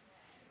been.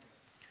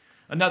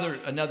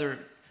 Another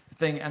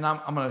thing, and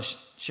I'm going to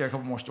share a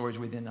couple more stories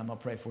with you, and I'm going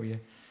to pray for you.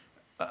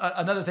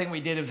 Another thing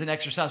we did, it was an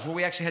exercise where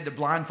we actually had to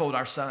blindfold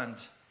our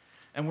sons.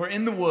 And we're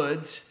in the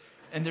woods,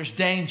 and there's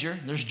danger,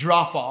 there's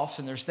drop-offs,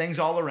 and there's things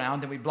all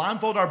around. And we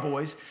blindfold our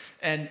boys,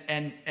 and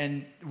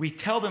we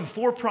tell them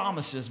 4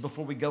 promises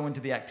before we go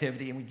into the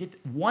activity. And we get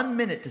 1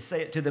 minute to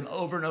say it to them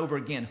over and over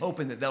again,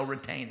 hoping that they'll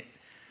retain it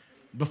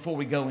before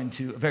we go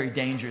into a very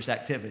dangerous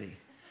activity.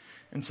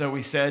 And so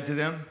we said to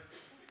them,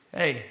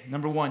 hey,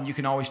 number 1, you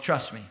can always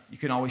trust me. You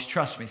can always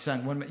trust me.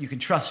 Son, you can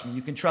trust me.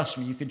 You can trust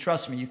me. You can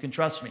trust me. You can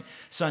trust me.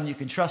 Son, you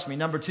can trust me.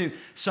 Number 2,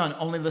 son,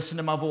 only listen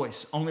to my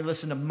voice. Only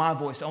listen to my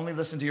voice. Only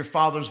listen to your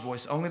father's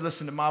voice. Only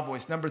listen to my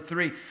voice. Number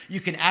 3, you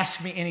can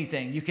ask me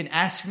anything. You can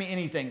ask me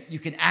anything. You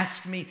can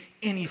ask me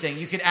anything.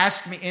 You can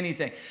ask me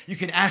anything. You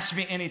can ask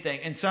me anything.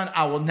 And son,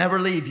 I will never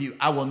leave you.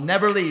 I will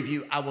never leave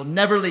you. I will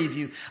never leave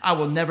you. I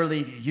will never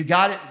leave you. You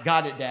got it?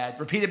 Got it, Dad.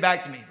 Repeat it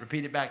back to me.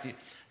 Repeat it back to you.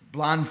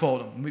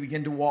 Blindfold them. We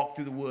begin to walk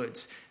through the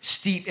woods.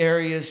 Steep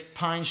areas,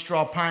 pine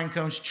straw, pine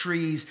cones,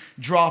 trees,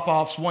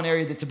 drop-offs. One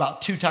area that's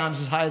about 2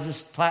 times as high as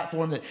this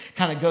platform that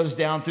kind of goes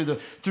down through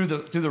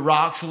the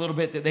rocks a little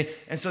bit.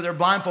 And so they're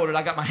blindfolded.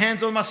 I got my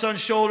hands on my son's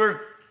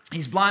shoulder.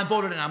 He's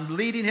blindfolded, and I'm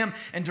leading him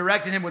and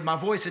directing him with my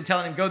voice and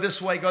telling him, go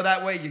this way, go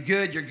that way. You're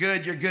good, you're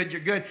good, you're good,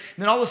 you're good. And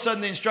then all of a sudden,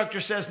 the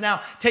instructor says,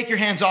 now take your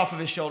hands off of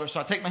his shoulders.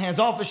 So I take my hands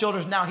off his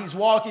shoulders. Now he's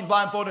walking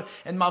blindfolded,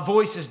 and my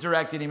voice is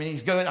directing him, and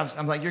he's good.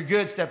 I'm like, you're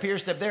good. Step here,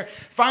 step there.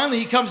 Finally,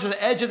 he comes to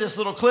the edge of this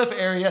little cliff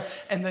area,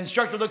 and the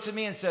instructor looks at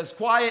me and says,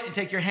 quiet and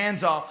take your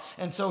hands off.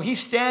 And so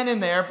he's standing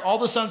there. All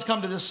the sons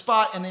come to this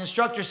spot, and the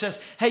instructor says,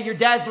 hey, your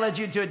dad's led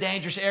you into a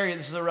dangerous area.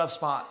 This is a rough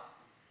spot.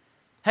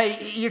 Hey,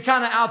 you're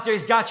kind of out there.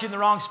 He's got you in the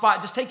wrong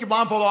spot. Just take your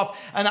blindfold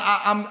off, and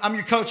I'm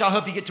your coach. I'll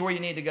help you get to where you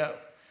need to go.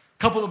 A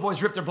couple of the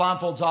boys ripped their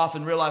blindfolds off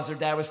and realized their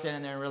dad was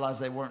standing there and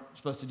realized they weren't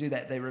supposed to do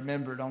that. They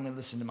remembered, only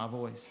listen to my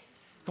voice.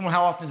 Come on,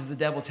 how often does the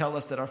devil tell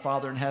us that our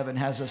Father in heaven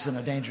has us in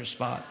a dangerous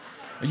spot?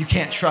 Or you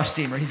can't trust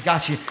him, or he's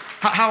got you.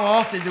 How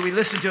often do we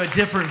listen to a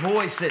different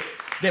voice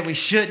that we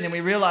shouldn't, and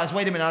we realize,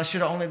 wait a minute, I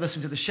should have only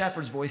listened to the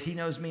shepherd's voice. He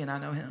knows me, and I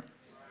know him.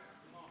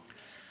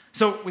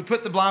 So we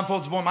put the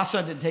blindfolds on. My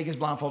son didn't take his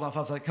blindfold off.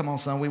 I was like, come on,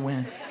 son, we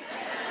win.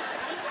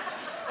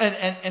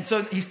 And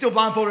so he's still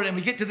blindfolded, and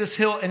we get to this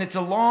hill, and it's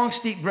a long,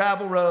 steep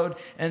gravel road,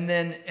 and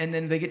then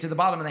they get to the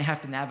bottom, and they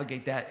have to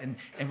navigate that.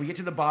 And we get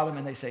to the bottom,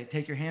 and they say,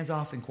 take your hands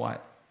off and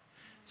quiet.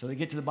 So they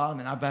get to the bottom,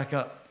 and I back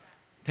up,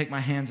 take my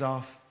hands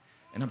off,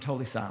 and I'm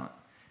totally silent.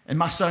 And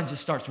my son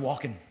just starts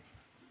walking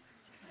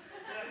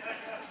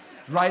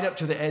right up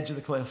to the edge of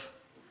the cliff.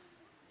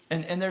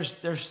 And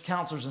there's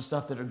counselors and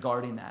stuff that are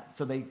guarding that.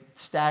 So they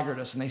staggered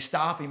us, and they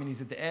stop him, and he's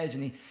at the edge,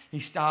 and he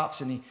stops,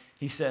 and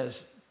he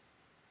says,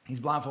 he's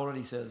blindfolded,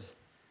 he says,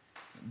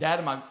 Dad,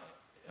 am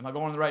I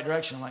going in the right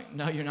direction? I'm like,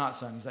 no, you're not,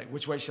 son. He's like,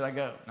 which way should I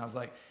go? And I was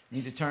like, you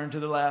need to turn to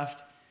the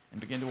left and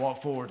begin to walk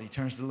forward. He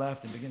turns to the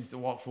left and begins to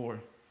walk forward.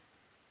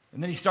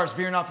 And then he starts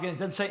veering off again. He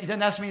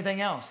doesn't ask me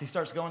anything else. He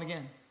starts going again.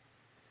 And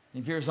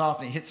he veers off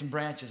and he hits some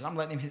branches. I'm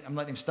letting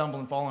him stumble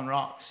and fall on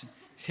rocks.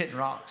 He's hitting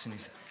rocks, and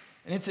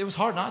it was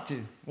hard not to.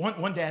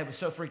 One dad was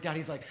so freaked out.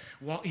 He's like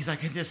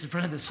this in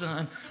front of the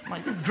sun. I'm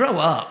like, dude, grow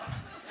up.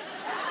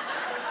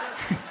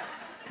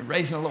 You're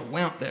raising a little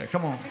wimp there.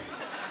 Come on,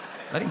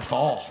 let him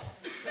fall.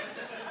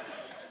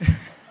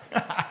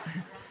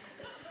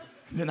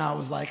 Then I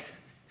was like,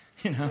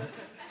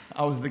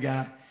 I was the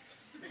guy.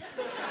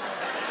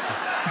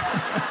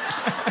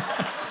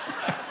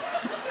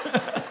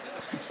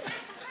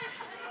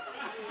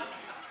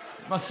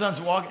 My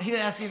son's walking. He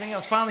didn't ask anything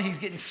else. Finally, he's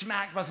getting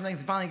smacked by some things.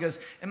 And finally, he goes,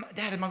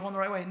 Dad, am I going the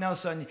right way? No,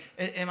 son.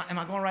 Am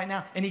I going right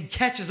now? And he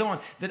catches on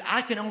that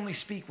I can only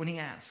speak when he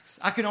asks.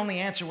 I can only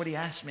answer what he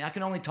asks me. I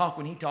can only talk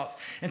when he talks.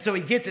 And so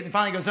he gets it and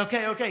finally goes,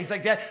 okay. He's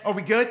like, Dad, are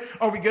we good?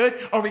 Are we good?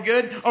 Are we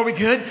good? Are we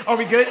good? Are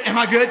we good? Am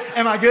I good?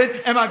 Am I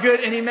good? Am I good?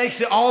 And he makes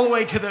it all the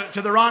way to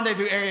the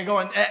rendezvous area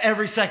going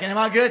every second. Am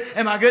I good?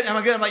 Am I good? Am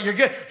I good? I'm like, you're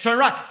good. Turn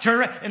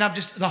right. And I'm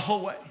just the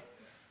whole way.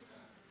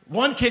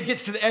 One kid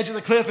gets to the edge of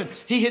the cliff and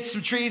he hits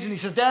some trees and he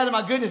says, Dad, am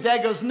I good? And his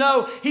dad goes,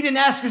 no. He didn't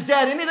ask his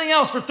dad anything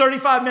else for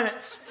 35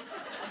 minutes.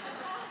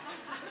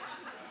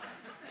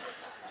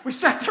 We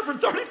sat there for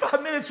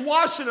 35 minutes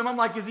watching him. I'm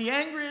like, is he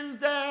angry at his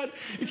dad?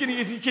 Can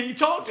he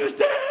talk to his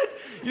dad?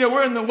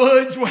 We're in the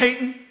woods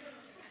waiting.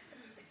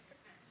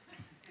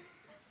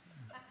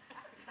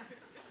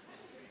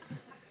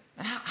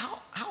 And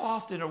how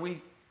often are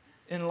we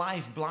in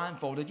life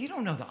blindfolded? You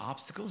don't know the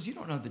obstacles. You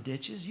don't know the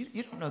ditches.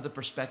 You don't know the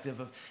perspective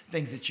of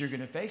things that you're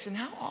going to face. And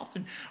how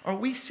often are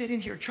we sitting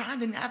here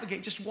trying to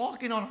navigate, just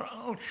walking on our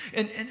own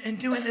and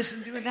doing this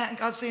and doing that? And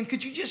God's saying,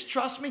 could you just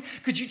trust me?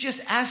 Could you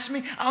just ask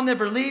me? I'll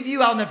never leave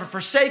you. I'll never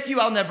forsake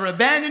you. I'll never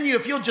abandon you.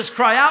 If you'll just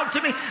cry out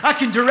to me, I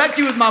can direct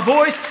you with my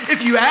voice.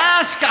 If you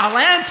ask, I'll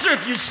answer.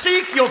 If you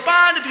seek, you'll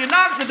find. If you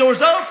knock, the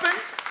door's open.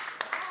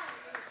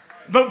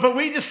 But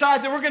we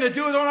decide that we're going to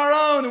do it on our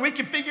own and we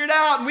can figure it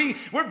out. And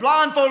we're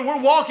blindfolded and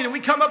we're walking and we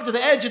come up to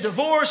the edge of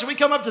divorce and we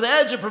come up to the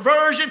edge of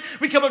perversion.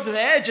 We come up to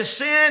the edge of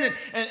sin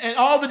and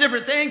all the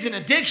different things and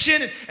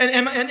addiction.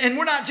 And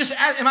we're not just,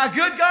 am I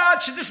good, God?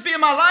 Should this be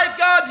in my life,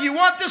 God? Do you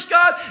want this,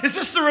 God? Is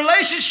this the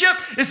relationship?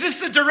 Is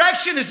this the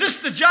direction? Is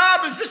this the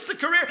job? Is this the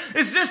career?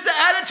 Is this the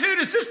attitude?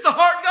 Is this the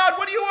heart, God?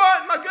 What do you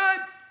want? Am I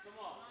good?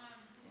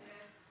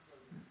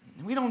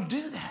 And we don't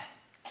do that.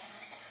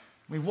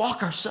 We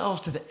walk ourselves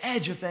to the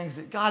edge of things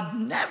that God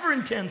never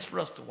intends for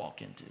us to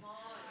walk into.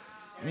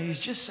 And he's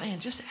just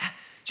saying,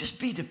 just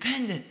be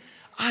dependent.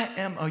 I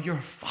am your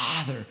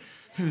Father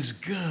who's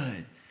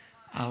good.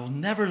 I will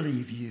never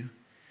leave you.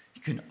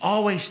 You can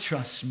always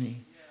trust me.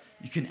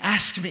 You can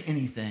ask me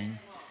anything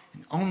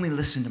and only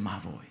listen to my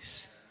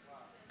voice.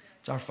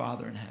 It's our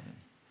Father in heaven.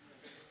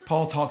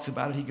 Paul talks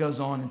about it. He goes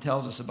on and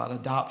tells us about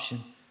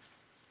adoption.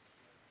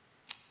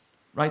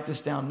 Write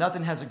this down.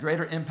 Nothing has a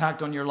greater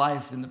impact on your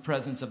life than the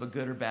presence of a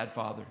good or bad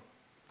father.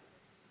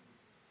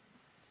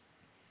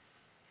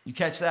 You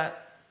catch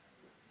that?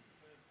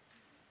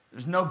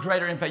 There's no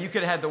greater impact. You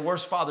could have had the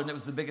worst father and it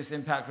was the biggest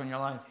impact on your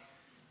life.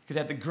 You could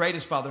have the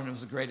greatest father and it was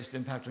the greatest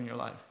impact on your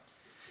life.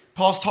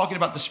 Paul's talking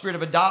about the spirit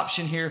of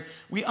adoption here.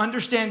 We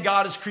understand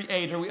God as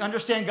creator. We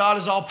understand God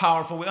as all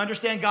powerful. We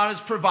understand God as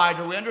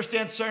provider. We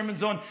understand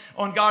sermons on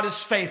God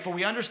as faithful.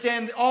 We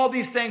understand all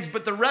these things.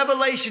 But the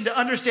revelation to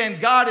understand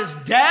God as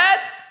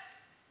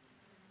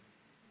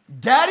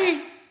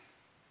daddy,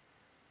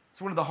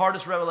 it's one of the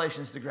hardest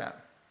revelations to grab.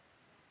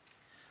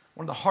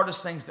 One of the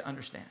hardest things to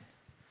understand.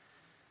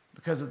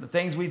 Because of the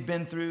things we've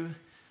been through,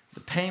 the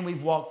pain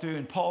we've walked through.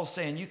 And Paul's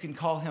saying you can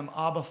call him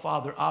Abba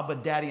Father, Abba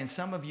Daddy. And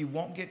some of you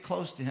won't get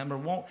close to him or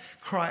won't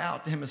cry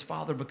out to him as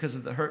Father because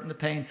of the hurt and the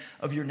pain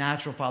of your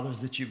natural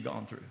fathers that you've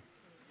gone through.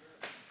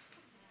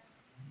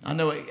 I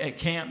know at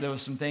camp there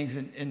was some things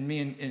in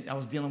me and I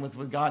was dealing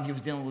with God and he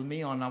was dealing with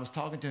me on. And I was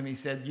talking to him. He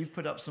said, you've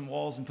put up some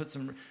walls and put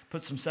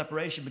some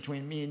separation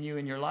between me and you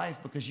in your life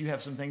because you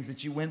have some things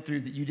that you went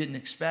through that you didn't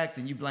expect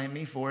and you blame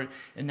me for it.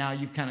 And now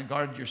you've kind of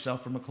guarded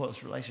yourself from a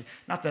close relationship.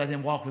 Not that I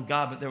didn't walk with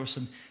God, but there were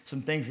some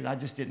things that I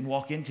just didn't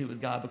walk into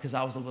with God because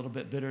I was a little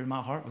bit bitter in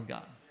my heart with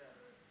God.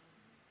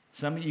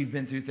 Some of you have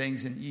been through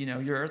things and,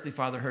 your earthly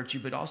father hurt you,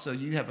 but also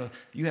you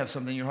have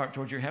something in your heart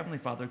towards your heavenly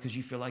Father because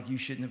you feel like you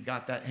shouldn't have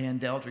got that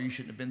hand dealt or you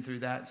shouldn't have been through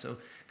that. So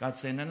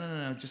God's saying,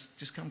 no,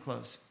 just come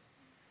close.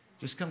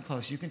 Just come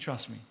close. You can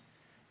trust me.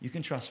 You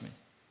can trust me.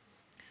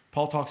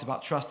 Paul talks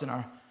about trusting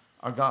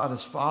our God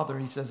as Father.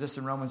 He says this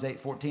in Romans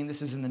 8:14.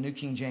 This is in the New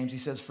King James. He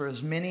says, for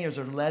as many as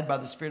are led by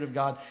the Spirit of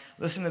God,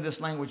 listen to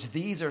this language,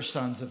 these are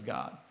sons of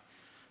God.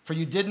 For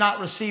you did not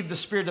receive the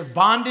spirit of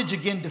bondage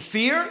again to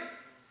fear,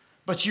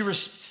 but you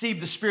received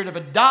the spirit of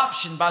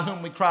adoption by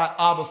whom we cry,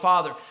 Abba,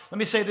 Father. Let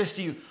me say this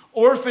to you.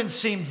 Orphans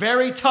seem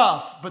very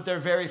tough, but they're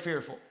very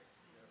fearful.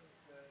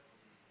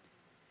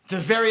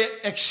 It's a very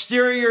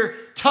exterior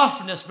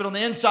toughness, but on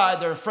the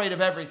inside, they're afraid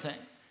of everything.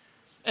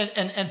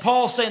 And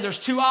Paul's saying there's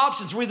two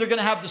options. We're either going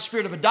to have the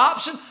spirit of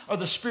adoption or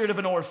the spirit of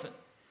an orphan.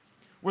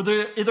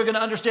 We're either going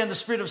to understand the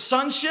spirit of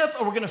sonship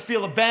or we're going to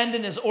feel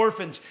abandoned as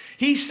orphans.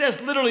 He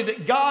says literally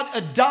that God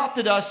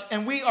adopted us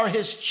and we are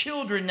his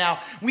children now.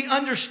 We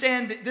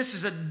understand that this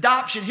is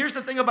adoption. Here's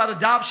the thing about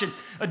adoption.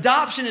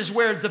 Adoption is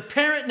where the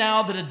parent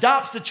now that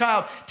adopts the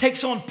child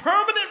takes on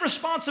permanent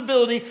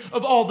responsibility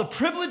of all the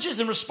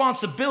privileges and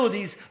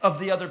responsibilities of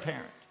the other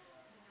parent.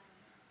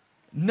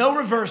 No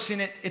reversing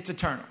it, it's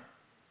eternal.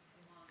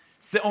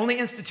 It's the only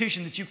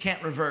institution that you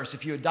can't reverse.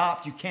 If you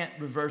adopt, you can't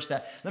reverse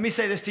that. Let me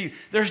say this to you.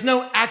 There's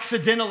no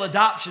accidental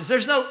adoptions.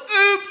 There's no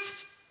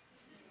oops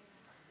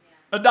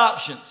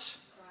adoptions.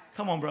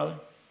 Come on, brother.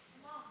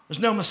 There's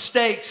no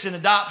mistakes in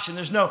adoption.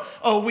 There's no,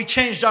 oh, we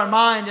changed our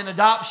mind in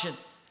adoption.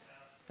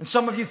 And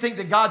some of you think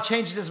that God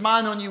changes his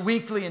mind on you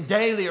weekly and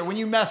daily or when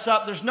you mess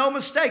up. There's no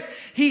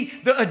mistakes.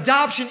 The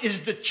adoption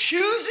is the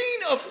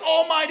choosing of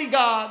Almighty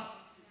God.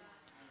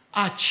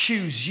 I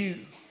choose you.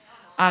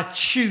 I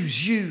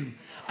choose you.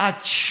 I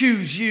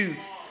choose you.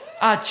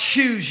 I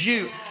choose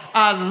you.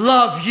 I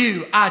love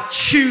you. I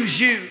choose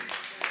you.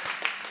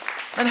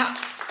 And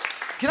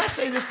can I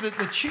say this?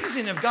 The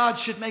choosing of God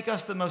should make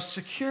us the most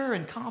secure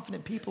and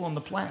confident people on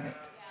the planet.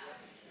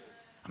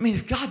 I mean,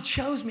 if God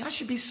chose me, I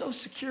should be so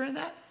secure in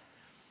that.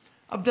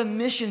 I've done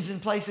missions in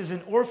places,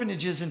 in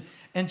orphanages,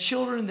 and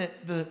children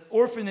that the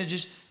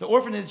orphanage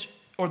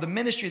or the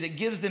ministry that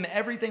gives them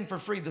everything for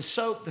free, the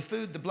soap, the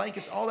food, the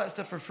blankets, all that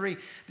stuff for free.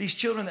 These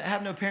children that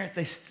have no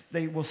parents,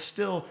 they will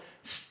still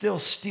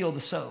steal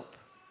the soap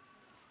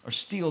or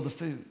steal the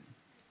food.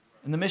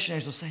 And the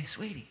missionaries will say,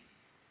 sweetie,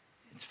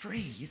 it's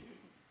free. You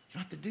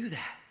don't have to do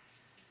that.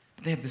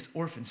 But they have this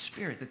orphan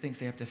spirit that thinks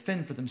they have to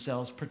fend for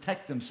themselves,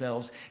 protect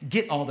themselves,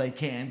 get all they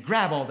can,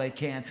 grab all they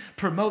can,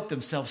 promote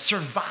themselves,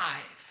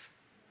 survive.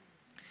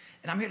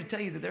 And I'm here to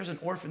tell you that there's an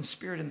orphan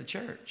spirit in the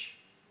church.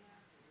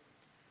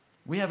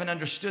 We haven't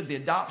understood the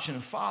adoption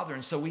of Father,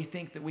 and so we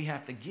think that we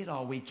have to get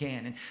all we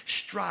can and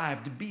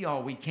strive to be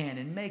all we can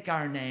and make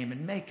our name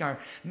and make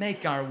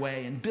our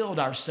way and build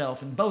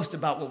ourselves and boast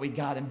about what we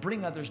got and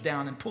bring others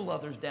down and pull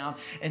others down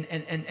and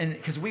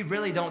because we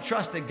really don't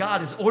trust that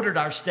God has ordered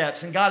our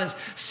steps and God has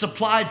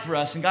supplied for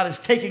us and God has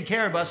taken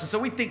care of us, and so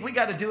we think we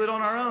got to do it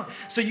on our own.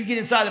 So you get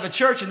inside of a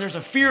church and there's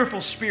a fearful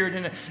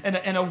spirit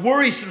and a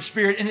worrisome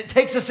spirit, and it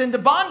takes us into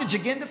bondage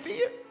again to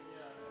fear.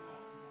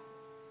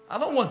 I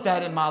don't want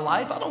that in my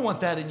life. I don't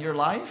want that in your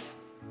life.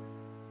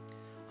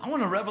 I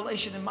want a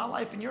revelation in my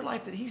life and your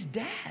life that he's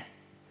dad,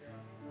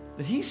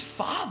 that he's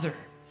father.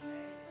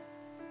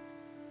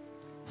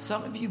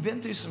 Some of you have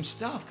been through some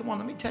stuff. Come on,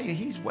 let me tell you,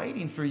 he's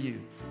waiting for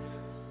you.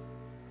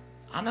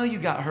 I know you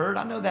got hurt.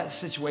 I know that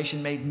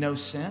situation made no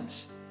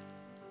sense.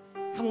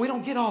 Come on, we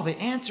don't get all the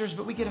answers,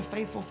 but we get a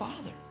faithful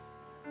father.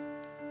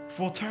 If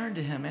we'll turn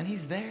to him, and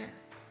he's there.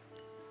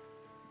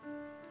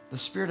 The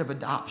spirit of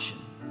adoption.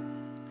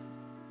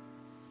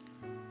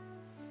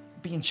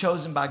 Being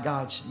chosen by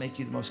God should make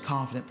you the most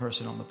confident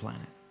person on the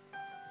planet.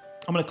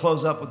 I'm going to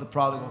close up with the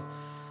prodigal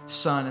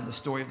son and the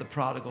story of the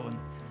prodigal and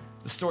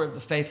the story of the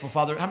faithful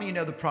father. How many of you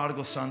know the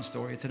prodigal son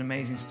story? It's an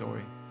amazing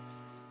story.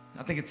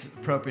 I think it's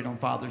appropriate on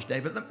Father's Day.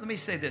 But let me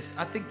say this.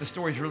 I think the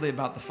story is really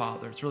about the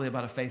father. It's really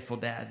about a faithful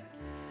dad.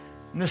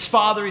 And this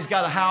father, he's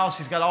got a house.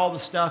 He's got all the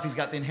stuff. He's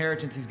got the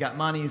inheritance. He's got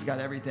money. He's got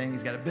everything.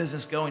 He's got a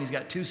business going. He's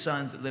got 2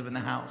 sons that live in the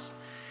house.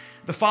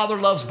 The father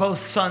loves both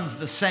sons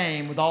the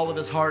same with all of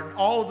his heart. And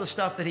all of the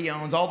stuff that he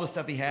owns, all the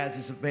stuff he has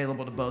is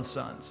available to both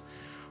sons.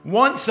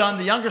 One son,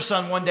 the younger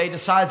son, one day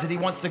decides that he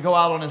wants to go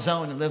out on his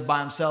own and live by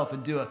himself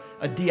and do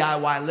a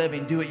DIY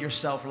living,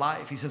 do-it-yourself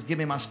life. He says, give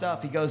me my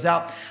stuff. He goes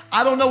out.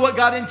 I don't know what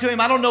got into him.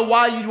 I don't know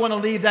why you'd want to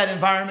leave that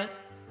environment.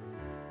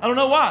 I don't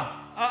know why.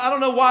 I don't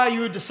know why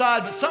you would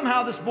decide, but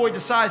somehow this boy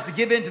decides to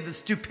give in to the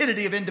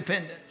stupidity of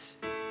independence.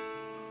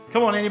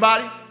 Come on,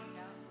 anybody?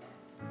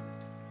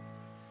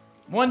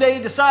 One day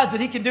he decides that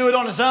he can do it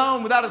on his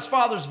own without his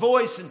father's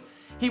voice, and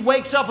he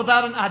wakes up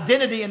without an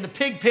identity in the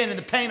pig pen and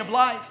the pain of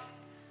life.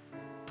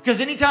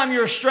 Because anytime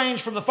you're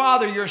estranged from the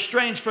Father, you're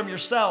estranged from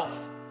yourself.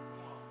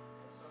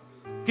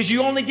 Because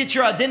you only get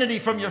your identity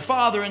from your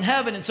Father in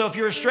heaven, and so if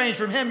you're estranged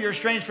from him, you're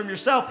estranged from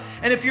yourself.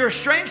 And if you're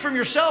estranged from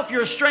yourself,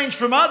 you're estranged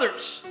from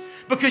others.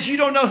 Because you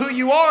don't know who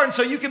you are, and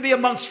so you can be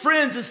amongst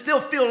friends and still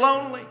feel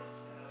lonely,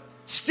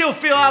 still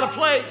feel out of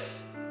place.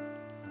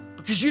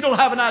 Because you don't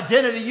have an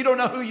identity. You don't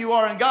know who you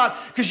are in God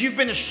because you've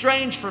been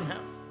estranged from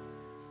him.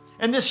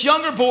 And this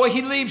younger boy,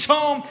 he leaves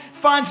home,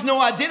 finds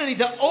no identity.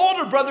 The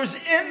older brother's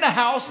in the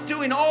house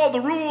doing all the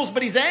rules,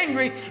 but he's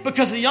angry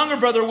because the younger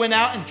brother went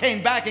out and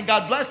came back and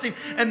God blessed him.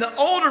 And the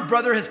older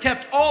brother has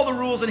kept all the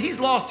rules and he's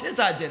lost his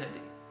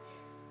identity.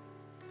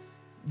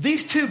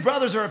 These 2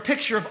 brothers are a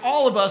picture of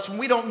all of us when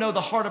we don't know the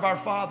heart of our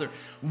Father.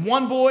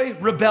 One boy,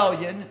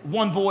 rebellion.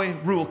 One boy,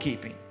 rule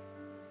keeping.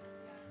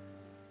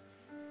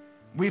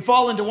 We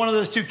fall into one of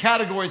those 2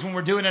 categories when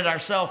we're doing it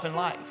ourselves in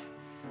life.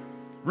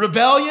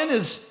 Rebellion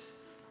is,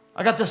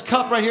 I got this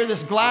cup right here,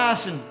 this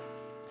glass, and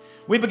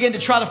We begin to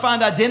try to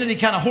find identity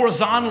kind of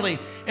horizontally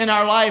in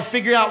our life,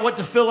 figure out what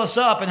to fill us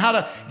up and how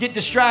to get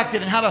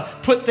distracted and how to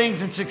put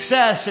things in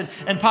success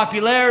and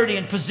popularity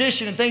and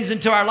position and things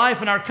into our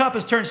life, and our cup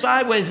is turned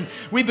sideways, and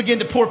we begin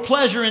to pour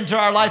pleasure into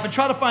our life and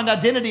try to find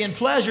identity in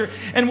pleasure,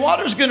 and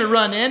water's going to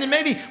run in, and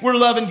maybe we're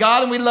loving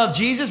God and we love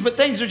Jesus, but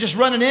things are just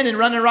running in and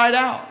running right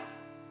out.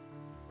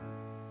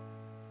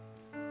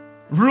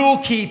 Rule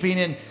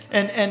keeping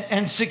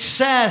and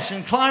success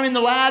and climbing the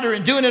ladder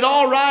and doing it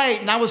all right.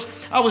 And I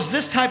was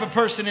this type of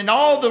person, and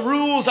all the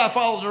rules I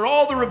followed or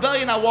all the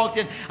rebellion I walked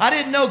in, I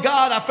didn't know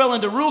God. I fell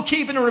into rule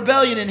keeping and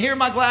rebellion, and here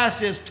my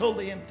glass is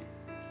totally empty.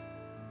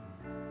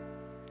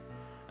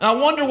 And I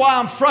wonder why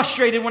I'm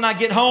frustrated when I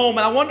get home,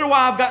 and I wonder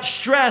why I've got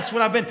stress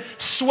when I've been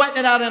sweating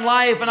it out in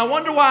life, and I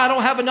wonder why I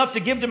don't have enough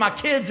to give to my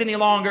kids any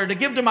longer, to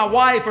give to my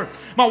wife, or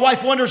my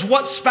wife wonders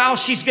what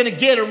spouse she's going to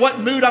get or what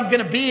mood I'm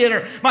going to be in,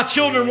 or my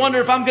children wonder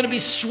if I'm going to be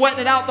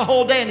sweating it out the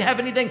whole day and have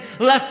anything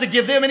left to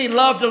give them, any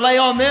love to lay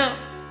on them.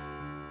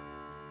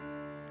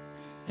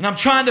 And I'm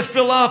trying to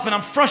fill up, and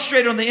I'm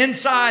frustrated on the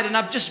inside, and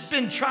I've just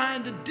been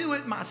trying to do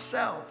it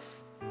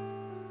myself.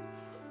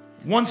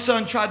 One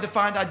son tried to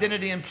find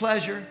identity in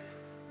pleasure.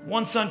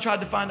 One son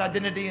tried to find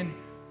identity in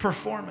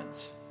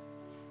performance.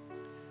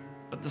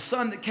 But the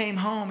son that came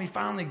home, he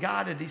finally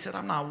got it. He said,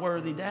 I'm not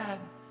worthy, Dad.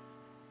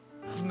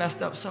 I've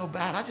messed up so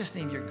bad. I just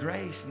need your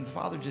grace. And the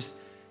father just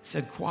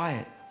said,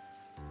 quiet.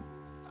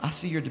 I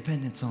see your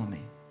dependence on me.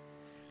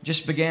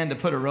 Just began to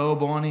put a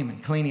robe on him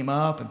and clean him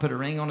up and put a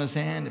ring on his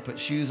hand and put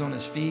shoes on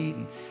his feet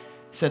and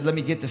said, let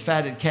me get the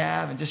fatted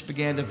calf, and just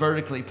began to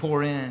vertically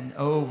pour in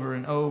over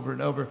and over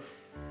and over.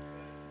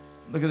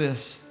 Look at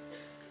this.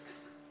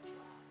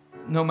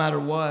 No matter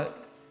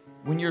what,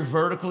 when you're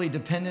vertically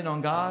dependent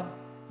on God,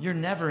 you're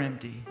never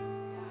empty.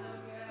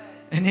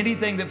 And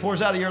anything that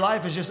pours out of your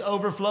life is just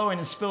overflowing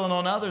and spilling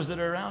on others that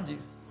are around you.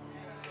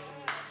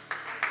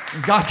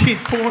 And God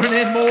keeps pouring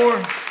in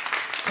more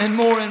and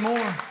more and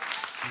more.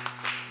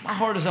 My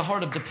heart is a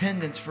heart of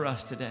dependence for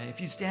us today. If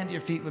you stand to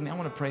your feet with me, I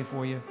want to pray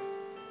for you.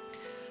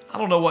 I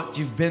don't know what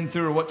you've been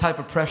through or what type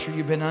of pressure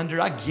you've been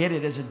under. I get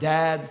it as a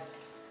dad.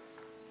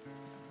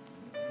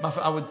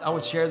 I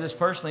would share this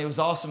personally. It was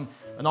awesome.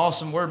 An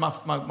awesome word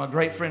my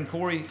great friend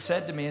Corey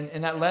said to me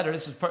in that letter.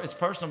 It's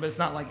personal, but it's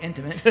not like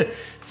intimate.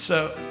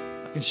 So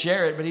I can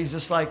share it, but he's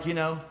just like,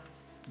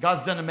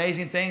 God's done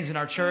amazing things in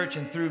our church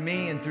and through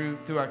me and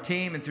through our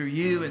team and through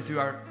you and through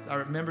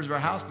our members of our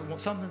house.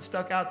 But something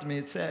stuck out to me.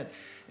 It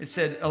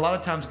said a lot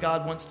of times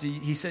God wants to,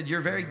 he said,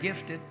 you're very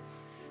gifted.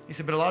 He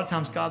said, but a lot of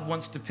times God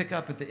wants to pick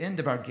up at the end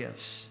of our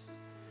gifts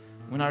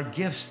when our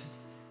gifts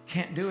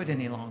can't do it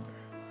any longer.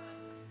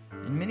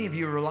 And many of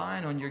you are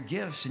relying on your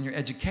gifts and your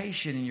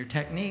education and your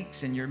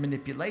techniques and your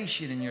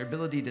manipulation and your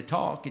ability to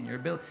talk and your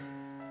ability,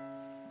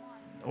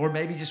 or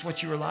maybe just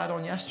what you relied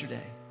on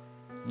yesterday.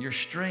 Your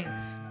strength.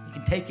 You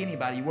can take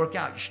anybody. You work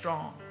out. You're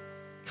strong,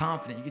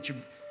 confident. You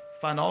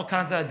find all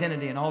kinds of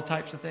identity in all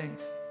types of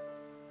things.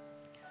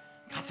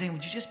 God's saying,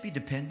 would you just be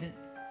dependent?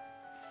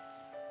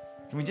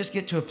 Can we just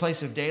get to a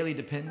place of daily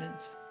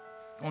dependence?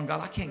 Going,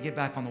 God, I can't get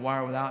back on the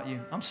wire without you.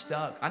 I'm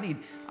stuck. I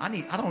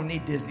don't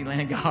need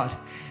Disneyland, God.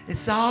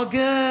 It's all good.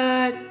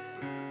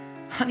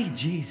 I need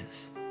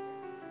Jesus.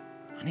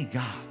 I need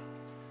God.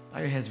 Bow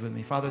your heads with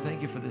me. Father,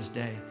 thank you for this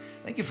day.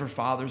 Thank you for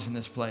fathers in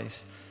this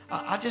place.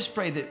 I just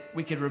pray that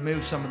we could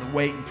remove some of the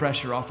weight and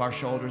pressure off our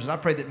shoulders. And I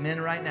pray that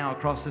men right now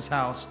across this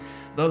house,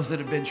 those that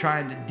have been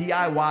trying to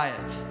DIY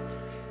it,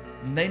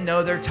 and they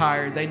know they're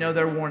tired. They know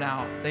they're worn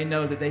out. They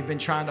know that they've been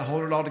trying to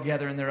hold it all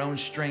together in their own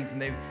strength,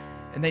 and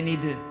they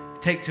need to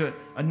take to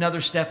another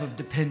step of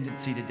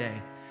dependency today.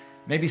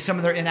 Maybe some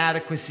of their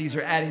inadequacies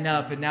are adding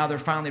up, and now they're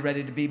finally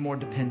ready to be more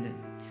dependent.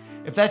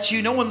 If that's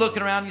you, no one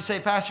looking around, you say,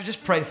 Pastor,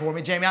 just pray for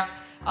me. Jamie,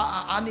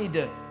 I need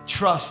to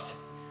trust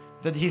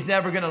that he's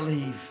never going to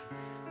leave,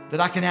 that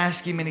I can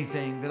ask him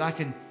anything, that I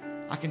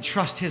can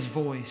trust his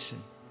voice,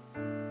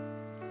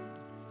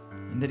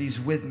 and that he's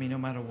with me no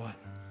matter what.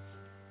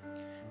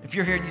 If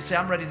you're here and you say,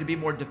 I'm ready to be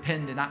more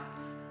dependent,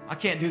 I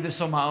can't do this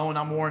on my own,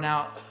 I'm worn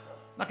out.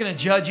 I'm not going to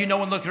judge you, no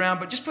one looking around,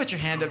 but just put your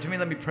hand up to me.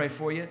 Let me pray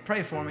for you.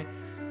 Pray for me.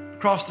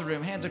 Across the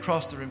room, hands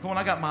across the room. Come on,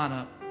 I got mine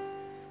up.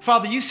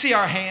 Father, you see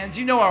our hands.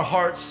 You know our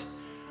hearts.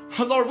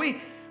 Lord, we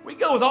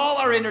go with all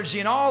our energy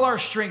and all our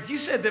strength. You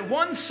said that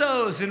one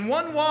sows and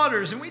one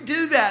waters, and we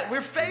do that.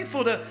 We're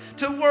faithful to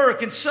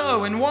work and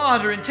sow and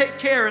water and take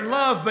care and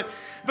love.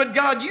 But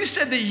God, you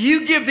said that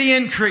you give the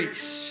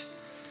increase.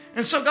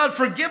 And so, God,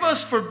 forgive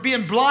us for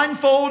being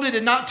blindfolded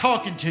and not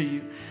talking to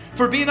you,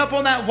 for being up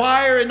on that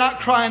wire and not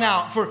crying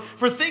out, for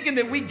thinking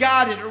that we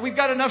got it or we've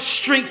got enough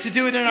strength to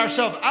do it in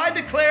ourselves. I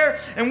declare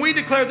and we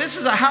declare this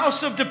is a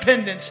house of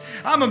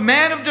dependence. I'm a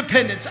man of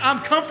dependence.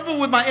 I'm comfortable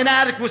with my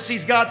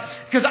inadequacies, God,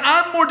 because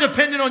I'm more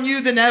dependent on you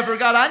than ever.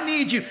 God, I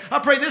need you. I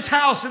pray this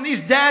house and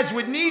these dads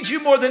would need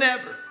you more than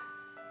ever.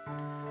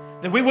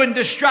 That we wouldn't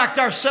distract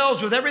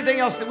ourselves with everything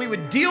else, that we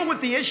would deal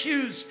with the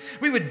issues.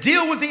 We would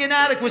deal with the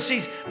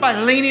inadequacies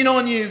by leaning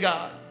on you,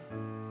 God.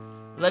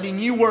 Letting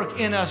you work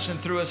in us and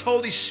through us.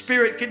 Holy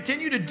Spirit,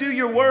 continue to do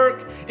your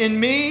work in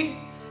me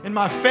in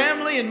my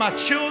family, in my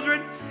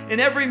children, in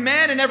every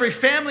man and every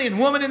family and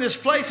woman in this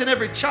place, and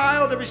every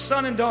child, every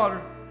son and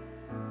daughter.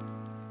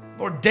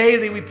 Lord,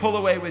 daily we pull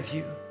away with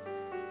you.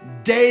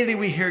 Daily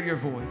we hear your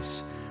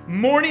voice.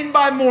 Morning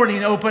by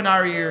morning, open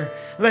our ear.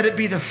 Let it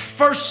be the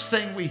first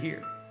thing we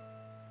hear.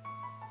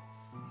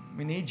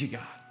 We need you,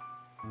 God.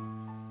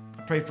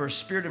 I pray for a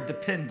spirit of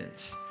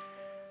dependence,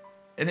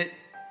 and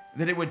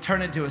that it would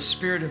turn into a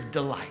spirit of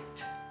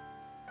delight.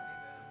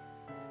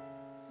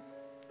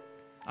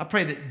 I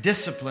pray that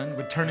discipline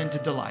would turn into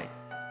delight.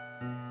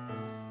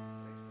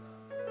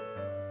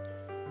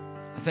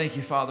 I thank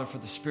you, Father, for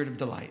the spirit of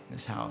delight in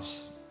this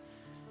house,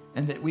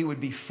 and that we would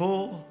be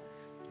full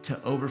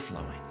to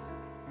overflowing.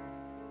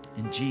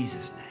 In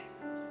Jesus' name.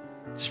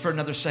 Just for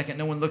another second,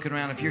 no one looking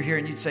around. If you're here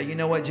and you'd say, you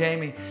know what,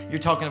 Jamie, you're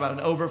talking about an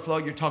overflow.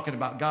 You're talking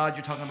about God.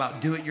 You're talking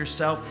about do it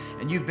yourself.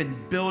 And you've been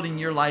building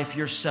your life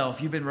yourself.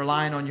 You've been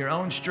relying on your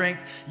own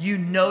strength. You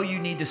know you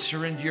need to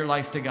surrender your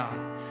life to God.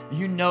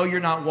 You know you're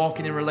not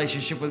walking in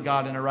relationship with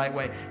God in the right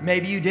way.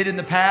 Maybe you did in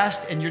the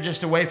past and you're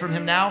just away from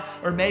Him now.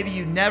 Or maybe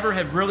you never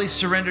have really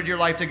surrendered your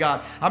life to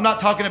God. I'm not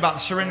talking about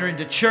surrendering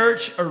to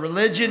church or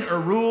religion or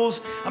rules.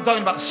 I'm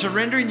talking about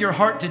surrendering your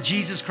heart to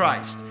Jesus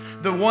Christ.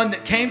 The one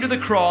that came to the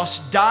cross,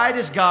 died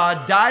as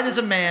God, died as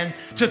a man,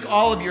 took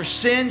all of your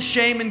sin,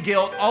 shame, and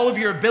guilt, all of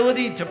your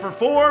ability to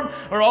perform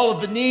or all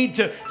of the need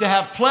to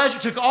have pleasure,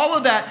 took all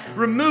of that,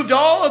 removed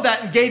all of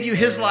that, and gave you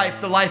His life,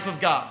 the life of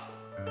God.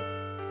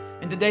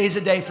 And today is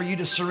a day for you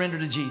to surrender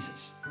to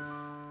Jesus.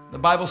 The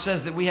Bible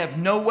says that we have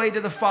no way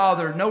to the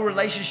Father, no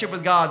relationship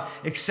with God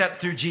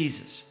except through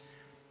Jesus.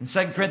 And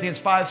 2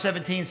 Corinthians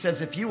 5:17 says,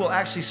 if you will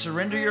actually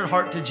surrender your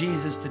heart to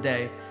Jesus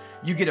today,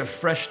 you get a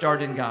fresh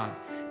start in God.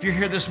 If you're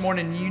here this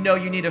morning and you know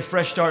you need a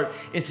fresh start,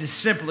 it's as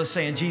simple as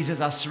saying, Jesus,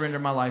 I surrender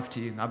my life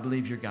to you. I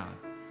believe you're God.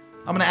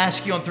 I'm going to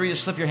ask you on 3 to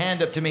slip your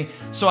hand up to me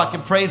so I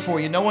can pray for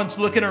you. No one's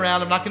looking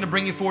around. I'm not going to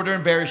bring you forward to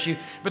embarrass you.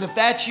 But if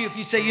that's you, if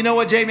you say, you know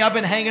what, Jamie, I've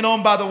been hanging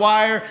on by the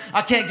wire.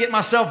 I can't get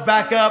myself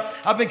back up.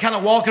 I've been kind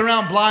of walking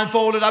around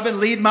blindfolded. I've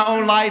been leading my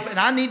own life, and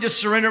I need to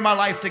surrender my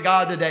life to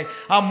God today.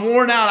 I'm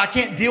worn out. I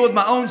can't deal with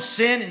my own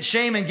sin and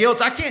shame and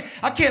guilt. I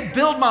can't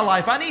build my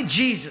life. I need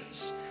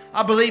Jesus.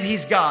 I believe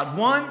He's God.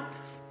 1,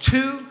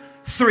 2,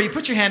 3.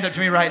 Put your hand up to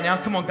me right now.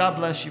 Come on. God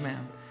bless you,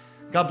 ma'am.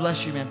 God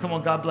bless you, ma'am. Come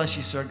on. God bless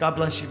you, sir. God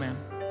bless you, ma'am.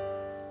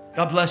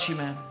 God bless you,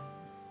 ma'am.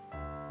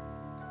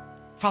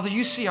 Father,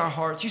 you see our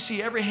hearts. You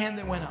see every hand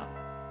that went up.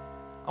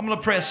 I'm going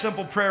to pray a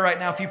simple prayer right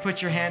now. If you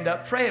put your hand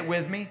up, pray it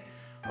with me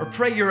or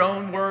pray your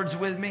own words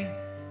with me.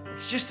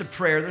 It's just a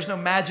prayer. There's no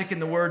magic in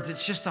the words.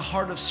 It's just a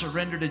heart of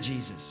surrender to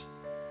Jesus.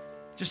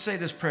 Just say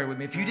this prayer with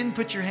me. If you didn't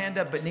put your hand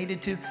up but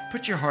needed to,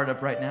 put your heart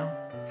up right now.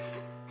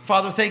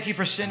 Father, thank you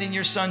for sending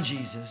your son,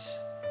 Jesus.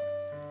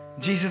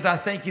 Jesus, I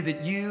thank you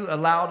that you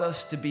allowed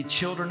us to be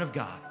children of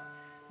God,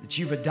 that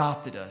you've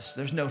adopted us.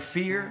 There's no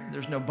fear,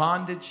 there's no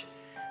bondage,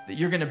 that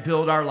you're going to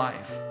build our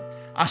life.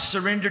 I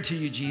surrender to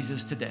you,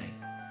 Jesus, today.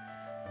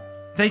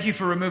 Thank you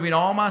for removing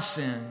all my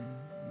sin,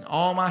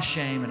 all my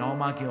shame, and all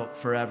my guilt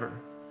forever.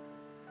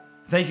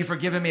 Thank you for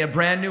giving me a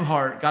brand new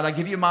heart. God, I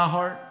give you my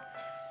heart.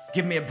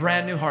 Give me a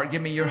brand new heart.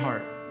 Give me your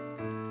heart.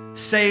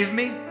 Save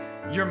me.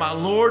 You're my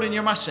Lord and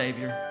you're my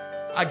Savior.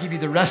 I give you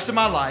the rest of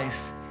my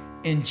life.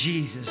 In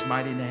Jesus'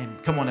 mighty name.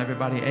 Come on,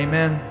 everybody.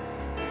 Amen.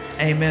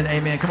 Amen.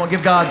 Amen. Come on,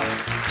 give God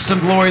some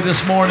glory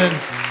this morning.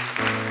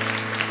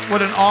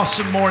 What an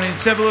awesome morning.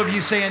 Several of you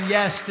saying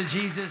yes to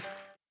Jesus.